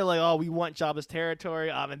yeah, they're like, oh, we want Jabba's territory.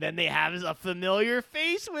 And then they have a familiar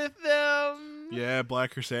face with them. Yeah,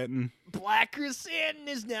 Black Chrysanthemum. Black Chrysanthemum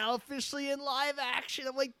is now officially in live action.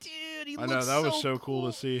 I'm like, dude, he looks so cool. I know, that was so cool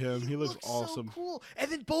to see him. He looks awesome. So cool. And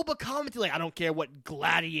then Boba commented, like, I don't care what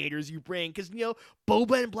gladiators you bring, because,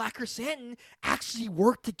 Boba and Black Chrysanthemum actually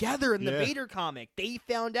worked together in the Vader comic. They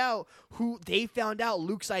found out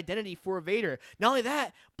Luke's identity for Vader. Not only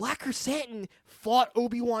that, Black Chrysanthemum fought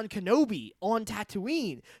Obi-Wan Kenobi on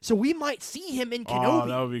Tatooine. So we might see him in Kenobi. Oh,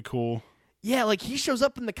 that would be cool. Yeah, like he shows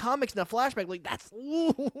up in the comics in a flashback. Like that's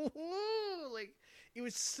like it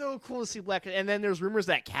was so cool to see Black. And then there's rumors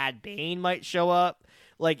that Cad Bane might show up.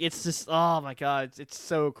 Like it's just oh my god, it's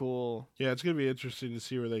so cool. Yeah, it's gonna be interesting to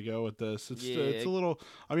see where they go with this. It's a little.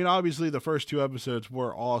 I mean, obviously the first 2 episodes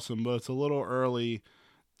were awesome, but it's a little early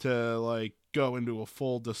to like go into a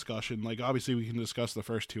full discussion. Like obviously we can discuss the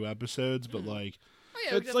first 2 episodes, but like.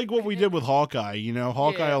 Yeah, it's like what we did with Hawkeye,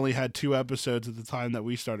 Hawkeye only had 2 episodes at the time that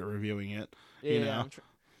we started reviewing it. I'm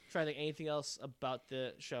trying to think anything else about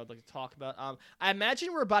the show I'd like to talk about. I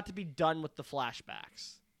imagine we're about to be done with the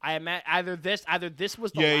flashbacks. Either this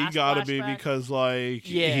was the last you gotta flashback. be because like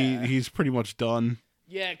he's pretty much done.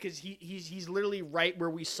 Yeah, because he's literally right where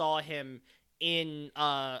we saw him in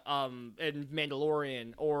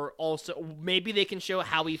Mandalorian, or also maybe they can show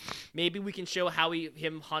him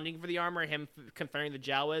hunting for the armor, him confronting the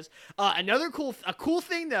Jawas. Another cool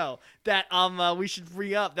thing though that we should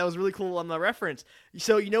bring up that was really cool on the reference.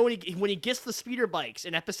 So when he gets the speeder bikes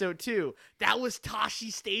in episode 2, that was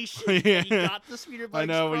Tashi Station. Yeah. He got the speeder bikes. I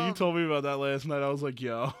know when you told me about that last night, I was like,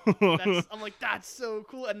 yo. I'm like, that's so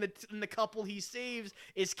cool. And the couple he saves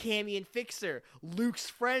is Cammy and Fixer, Luke's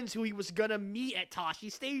friends who he was gonna meet at Tashi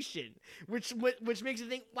Station, which makes you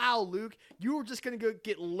think, wow, Luke, you were just gonna go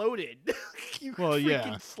get loaded.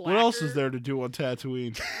 Slacker. What else is there to do on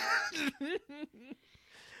Tatooine?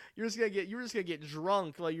 You're just gonna get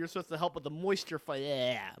drunk while you're supposed to help with the moisture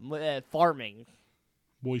farming.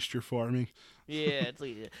 Moisture farming. Yeah, it's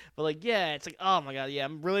like, it's like, oh my god, yeah,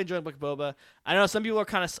 I'm really enjoying Book of Boba. I know some people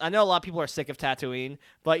are I know a lot of people are sick of Tatooine,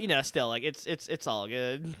 but still, like, it's all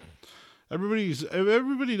good. Everybody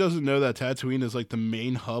doesn't know that Tatooine is like the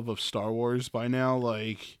main hub of Star Wars by now.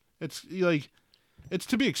 Like it's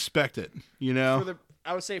to be expected,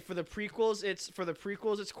 I would say for the prequels, it's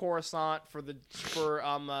Coruscant. For the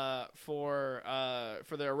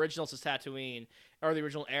originals, it's Tatooine, or the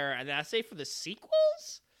original era. And then I say for the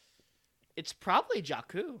sequels, it's probably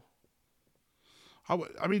Jakku.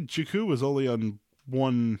 I mean, Jakku was only on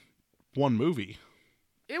one movie.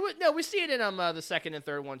 We see it in the second and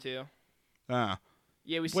third one too. Ah.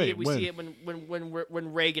 Yeah, we see it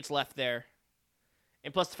when Rey gets left there.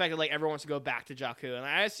 And plus the fact that like everyone wants to go back to Jakku, and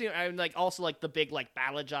I assume also the big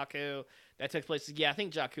battle of Jakku that took place. Yeah, I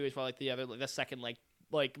think Jakku is probably the second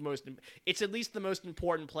most. It's at least the most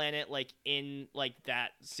important planet in that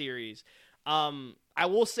series. I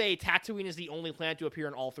will say Tatooine is the only planet to appear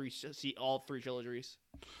in all three trilogies.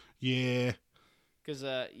 Yeah. Because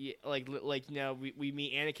we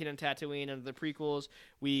meet Anakin on Tatooine in the prequels,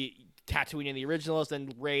 we Tatooine in the originals,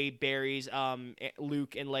 then Rey buries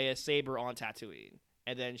Luke and Leia's saber on Tatooine,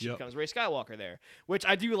 and then she becomes Rey Skywalker there. Which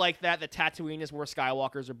I do like that Tatooine is where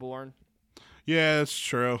Skywalkers are born. Yeah, that's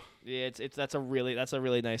true. Yeah, that's a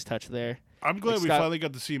really nice touch there. I'm glad we finally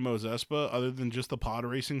got to see Mos Espa, other than just the pod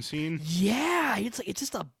racing scene. Yeah, it's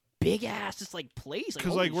just a big ass place,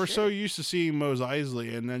 because we're so used to seeing Mos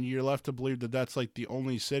Eisley, and then you're left to believe that that's the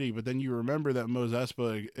only city, but then you remember that Mos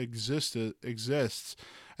Espa exists,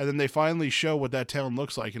 and then they finally show what that town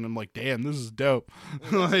looks like, and I'm like, damn, this is dope.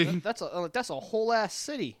 That's a whole ass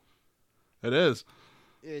city. It is.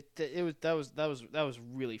 That was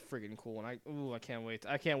really friggin' cool, and I can't wait.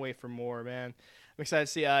 I can't wait for more, man. I'm excited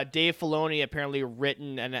to see Dave Filoni apparently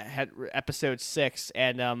written and had episode 6,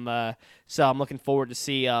 and so I'm looking forward to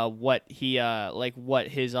see what he what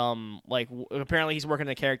his apparently he's working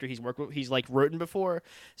on a character he's written before,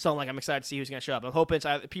 so I'm excited to see who's gonna show up. I'm hoping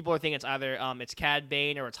people are thinking it's either it's Cad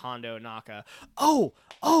Bane or it's Hondo Ohnaka. Oh,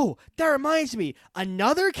 that reminds me,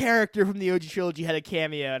 another character from the OG trilogy had a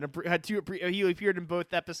cameo and he appeared in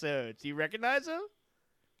both episodes. Do you recognize him?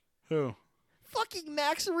 Who? Fucking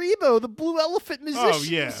Max Rebo, the Blue Elephant musician. Oh,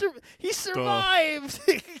 yeah. He survived.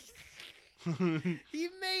 He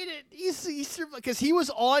made it. He survived because he was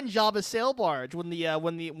on Jabba's sail barge when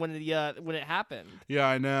it happened. Yeah,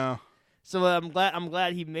 I know. So I'm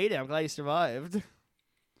glad he made it. I'm glad he survived.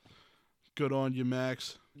 Good on you,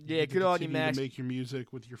 Max. Yeah, good on you, Continue Max. to make your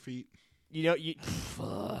music with your feet. You know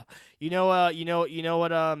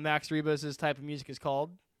what Max Rebo's type of music is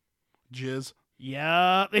called? Jizz.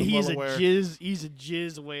 Yeah, he's well a aware.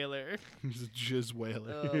 jizz whaler. He's a jizz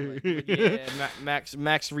whaler. Yeah,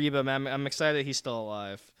 Max Reba, man, I'm excited he's still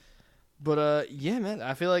alive. But yeah, man,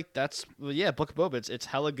 I feel like Book of Boba. It's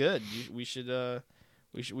hella good. We should like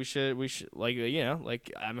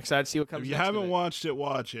I'm excited to see what comes. If you next haven't with it. watched it,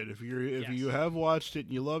 watch it. If you have watched it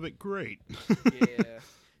and you love it, great. Yeah.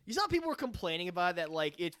 You saw people were complaining about it, that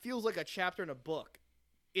like it feels like a chapter in a book.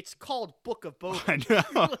 It's called Book of Boba. I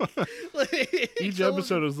know. Each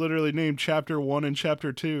episode is literally named Chapter 1 and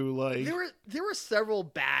Chapter 2. Like there were several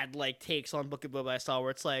bad like takes on Book of Boba I saw where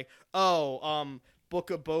it's like, oh,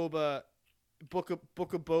 Book of Boba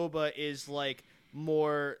is like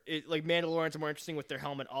more like Mandalorians are more interesting with their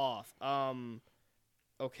helmet off.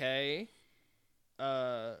 Okay.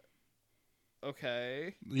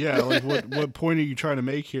 Okay. Yeah, like what point are you trying to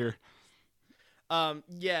make here?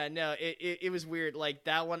 Yeah, no, it was weird. Like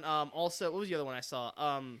that one. Also, what was the other one I saw?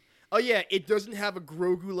 Oh yeah, it doesn't have a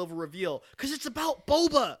Grogu level reveal because it's about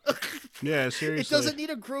Boba. Yeah, seriously. It doesn't need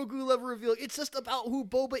a Grogu level reveal. It's just about who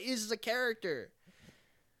Boba is as a character.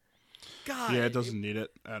 God. Yeah, it doesn't need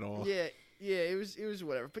it at all. Yeah, it was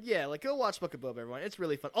whatever. But yeah, like go watch Book of Boba, everyone. It's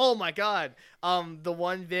really fun. Oh my God. The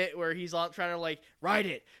one bit where he's all trying to like ride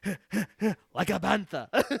it like a bantha.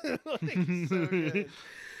 Like, so good.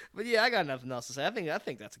 But yeah, I got nothing else to say. I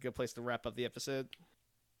think that's a good place to wrap up the episode.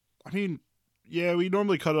 I mean, yeah, we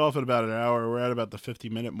normally cut it off at about an hour. We're at about the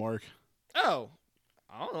 50-minute mark. Oh,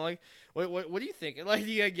 I don't know. Like, what do you think? Like,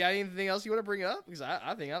 do you got anything else you want to bring up? Because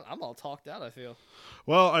I think I'm all talked out. I feel.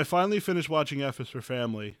 Well, I finally finished watching F is for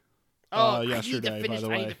Family. Yesterday, I need to finish, by the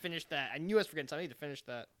way. I need to finish that. I knew I was forgetting something. I need to finish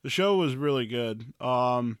that. The show was really good.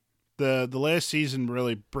 The last season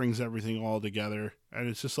really brings everything all together, and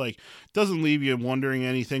it's just like doesn't leave you wondering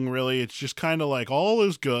anything really. It's just kind of like all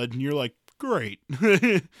is good, and you're like, great.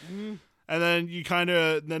 And then you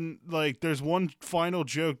there's one final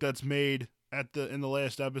joke that's made in the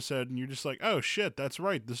last episode, and you're just like, oh shit, that's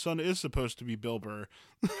right. The son is supposed to be Bill Burr.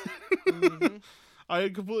 Mm-hmm. I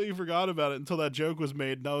had completely forgot about it until that joke was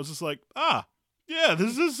made, and I was just like, yeah,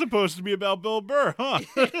 this is supposed to be about Bill Burr, huh?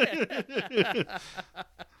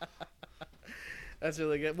 That's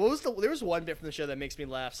really good. There was one bit from the show that makes me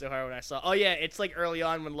laugh so hard when I saw. Oh yeah, it's like early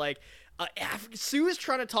on when like Sue is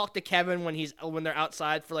trying to talk to Kevin when they're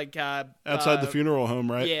outside for like outside the funeral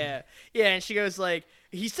home, right? Yeah, and she goes like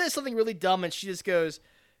he says something really dumb, and she just goes,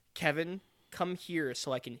 "Kevin, come here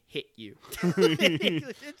so I can hit you."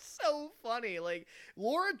 It's so funny. Like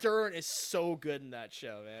Laura Dern is so good in that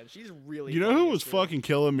show, man. She's really. You know who was fucking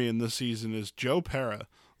killing me in this season is Joe Pera.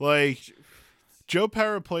 Like Joe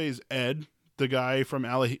Pera plays Ed, the guy from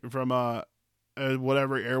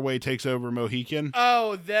whatever Airway takes over Mohican.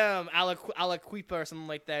 Oh, them Alaquipa or something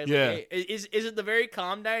like that. It's yeah. Like, hey, is it the very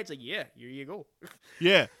calm guy? It's like, yeah, here you go.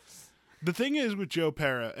 Yeah. The thing is with Joe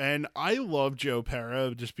Pera, and I love Joe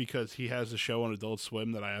Pera just because he has a show on Adult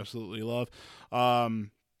Swim that I absolutely love.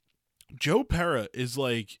 Joe Pera is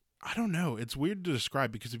like, I don't know, it's weird to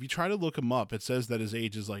describe because if you try to look him up, it says that his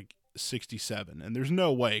age is like 67, and there's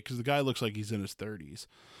no way because the guy looks like he's in his 30s.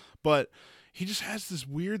 But he just has this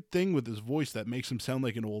weird thing with his voice that makes him sound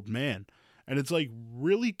like an old man. And it's like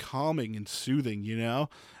really calming and soothing, you know?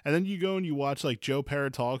 And then you go and you watch like Joe Pera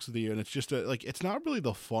Talks with you, and it's just it's not really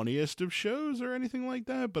the funniest of shows or anything like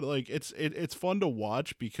that, but like it's fun to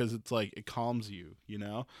watch because it's like it calms you, you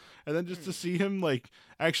know? And then just to see him like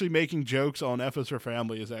actually making jokes on F is for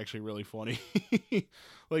Family is actually really funny.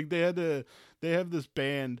 Like they have this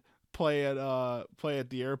band play at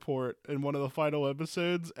the airport in one of the final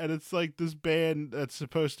episodes, and it's like this band that's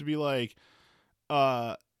supposed to be like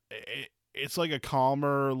it's like a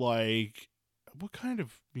calmer, like, what kind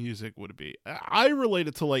of music would it be? I relate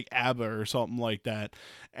it to like ABBA or something like that.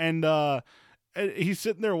 And he's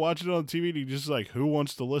sitting there watching it on TV, and he's just like, who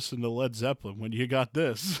wants to listen to Led Zeppelin when you got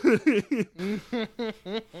this?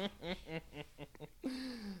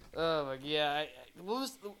 Oh my yeah,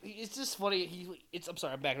 it's just funny. I'm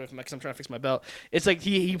sorry, I'm backing away from because I'm trying to fix my belt. It's like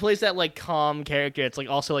he plays that like calm character. It's like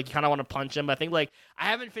also like you kind of want to punch him. But I think like I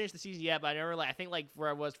haven't finished the season yet, but I never like I think like where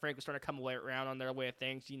I was, Frank was starting to come around on their way of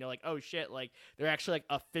things. You know, like oh shit, like they're actually like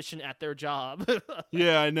efficient at their job.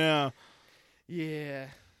 Yeah, I know. Yeah.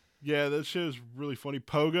 Yeah, that show is really funny.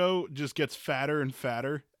 Pogo just gets fatter and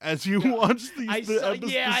fatter as you watch I the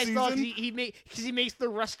saw season. he makes the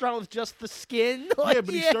restaurant with just the skin. Yeah,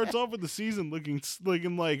 but he starts off with the season looking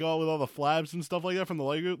like all with all the flabs and stuff like that from the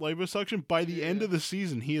liposuction. By the end of the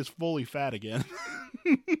season, he is fully fat again.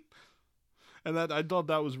 And I thought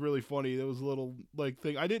that was really funny. There was a little like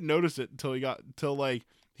thing. I didn't notice it until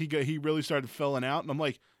he really started filling out, and I'm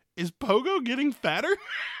like, is Pogo getting fatter?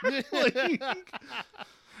 Like,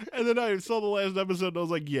 and then I saw the last episode, and I was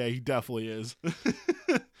like, yeah, he definitely is.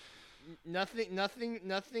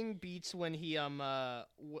 Nothing beats when he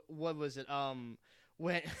what was it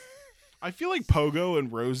when I feel like Pogo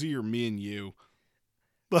and Rosie are me and you.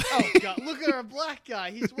 Oh god, look at our black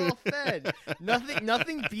guy. He's well fed.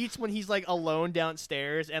 Nothing beats when he's like alone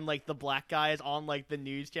downstairs and like the black guy is on like the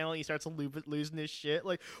news channel and he starts losing his shit.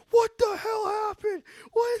 Like, what the hell happened?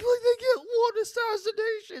 Why did like they get one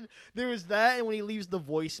assassination? There was that, and when he leaves the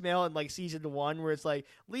voicemail in like season 1 where it's like,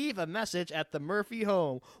 leave a message at the Murphy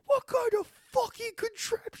home. What kind of fucking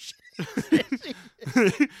contraption?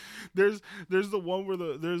 There's the one where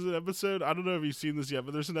there's an episode, I don't know if you've seen this yet,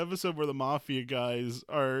 but there's an episode where the mafia guys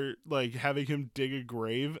are like having him dig a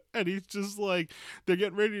grave, and he's just like they're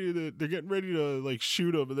getting ready to like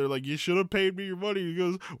shoot him, and they're like, you should have paid me your money. He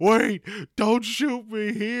goes, wait, don't shoot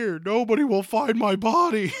me here, nobody will find my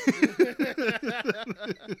body.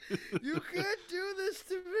 You can't do this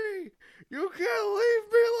to me. You can't leave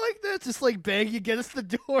me like this. Just like bang against the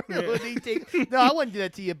door. Yeah. No, I wouldn't do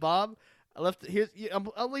that to you, Bob. I left here.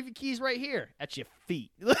 I'll leave your keys right here at your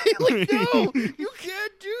feet. Like, no, you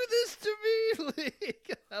can't do this to me.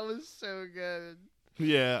 Like, that was so good.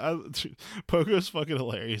 Yeah, Pogo's fucking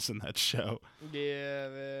hilarious in that show. Yeah,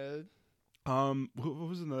 man. What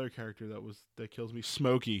was another character that kills me?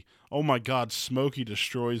 Smokey. Oh my god, Smokey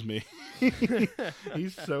destroys me.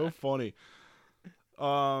 He's so funny.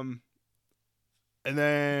 And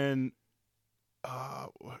then I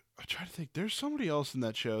try to think. There's somebody else in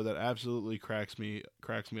that show that absolutely cracks me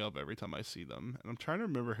up every time I see them, and I'm trying to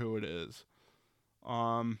remember who it is.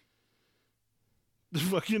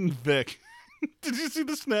 Fucking Vic. Did you see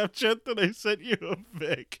the Snapchat that I sent you of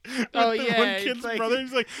Vic? Oh, the yeah, one it's kid's like, brother.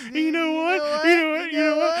 He's like, you know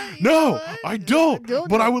what? No, I don't.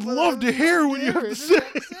 But I would love to hear what you have to say.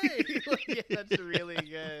 Yeah, that's really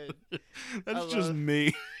good. That's just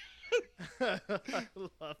me. I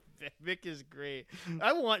love Vic. Vic is great.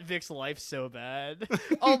 I want Vic's life so bad.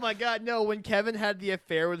 Oh my god, no, when Kevin had the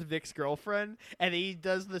affair with Vic's girlfriend and he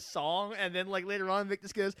does the song and then like later on Vic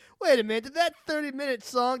just goes, wait a minute, did I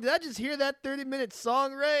just hear that 30-minute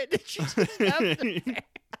song right? Did she just have the affair?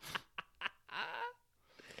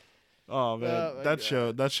 Oh man, that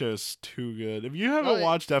show is too good. If you haven't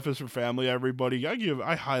watched F is for Family, everybody,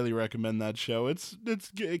 I highly recommend that show.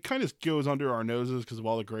 It kind of goes under our noses because of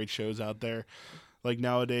all the great shows out there, like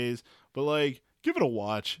nowadays. But like, give it a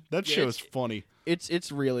watch. That show is funny.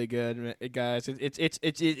 It's really good, guys.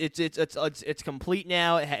 It's complete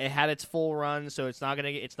now. It had its full run, so it's not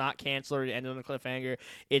canceled or ended on a cliffhanger.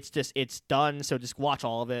 It's done. So just watch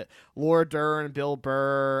all of it. Laura Dern, Bill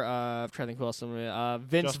Burr. I'm trying to think who else.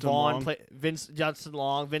 Vince Vaughn. Justin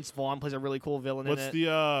Long. Vince Vaughn plays a really cool villain in it.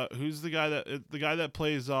 What's who's the guy that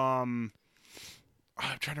plays I'm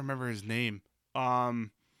trying to remember his name. The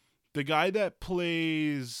guy that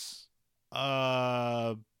plays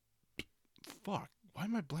fuck, why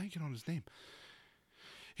am I blanking on his name?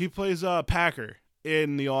 He plays Packer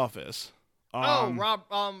in The Office. Rob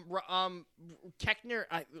Keckner,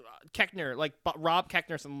 like Rob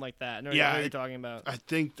Keckner, something like that. I know what you're talking about. I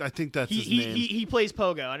think that's his name. He plays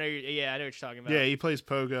Pogo. I know what you're talking about. Yeah, he plays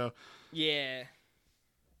Pogo. Yeah.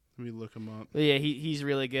 Let me look him up. Yeah, he's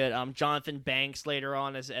really good. Jonathan Banks later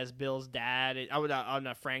on as Bill's dad.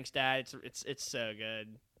 Frank's dad. It's so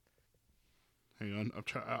good. Hang on,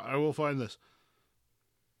 I will find this.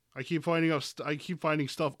 I keep finding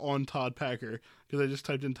stuff on Todd Packer because I just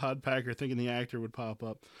typed in Todd Packer thinking the actor would pop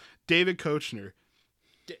up. David Koechner.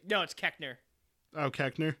 No, it's Keckner. Oh,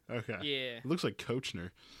 Keckner? Okay. Yeah. It looks like Koechner.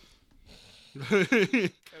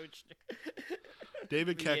 Koechner.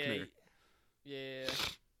 David Keckner. Yeah.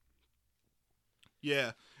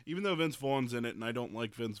 Yeah. Even though Vince Vaughn's in it and I don't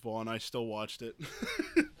like Vince Vaughn, I still watched it.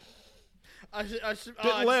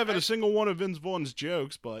 Didn't laugh at a single one of Vince Vaughn's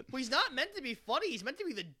jokes, but well, he's not meant to be funny. He's meant to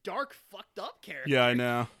be the dark, fucked up character. Yeah, I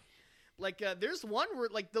know. Like, there's one where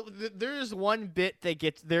like there's one bit that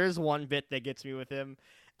gets me with him.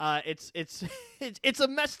 It's a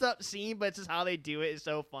messed up scene, but it's just how they do it is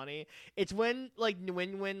so funny. It's when like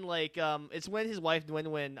Nguyen it's when his wife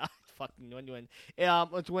Nguyen fucking Win.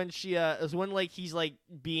 It's when it's when like he's like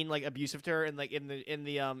being like abusive to her and like in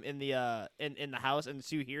the house, and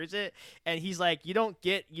Sue hears it, and he's like, you don't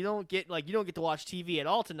get to watch TV at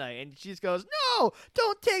all tonight, and she just goes, no,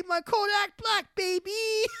 don't take my Kodak Black, baby.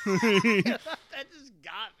 That just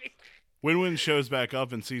got me. Win shows back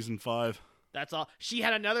up in season 5. That's all. She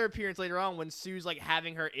had another appearance later on when Sue's like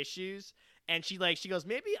having her issues, and she goes,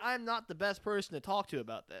 maybe I'm not the best person to talk to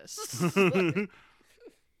about this.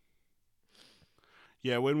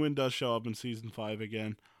 Yeah, Win does show up in season 5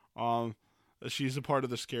 again. She's a part of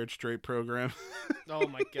the Scared Straight program. Oh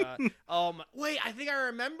my god. Oh my. Wait, I think I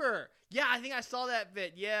remember. Yeah, I think I saw that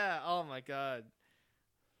bit. Yeah. Oh my god.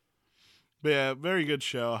 But yeah, very good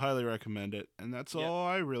show. I highly recommend it. And that's Yep. all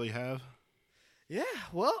I really have. Yeah.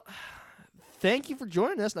 Well, thank you for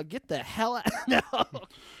joining us. Now get the hell out. No.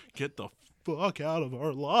 Get the fuck out of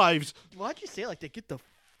our lives. Why'd you say it like that? Get the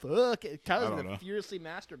fuck. Tyler's don't gonna know. furiously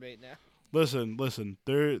masturbate now. Listen.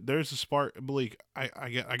 There's a spark. Blake, I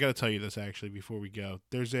got to tell you this actually before we go.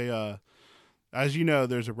 There's a, as you know,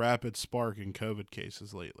 there's a rapid spark in COVID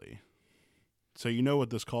cases lately. So you know what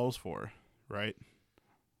this calls for, right?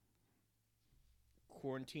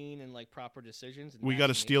 Quarantine and like proper decisions. And We got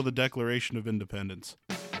to steal the vaccinations. Declaration of Independence.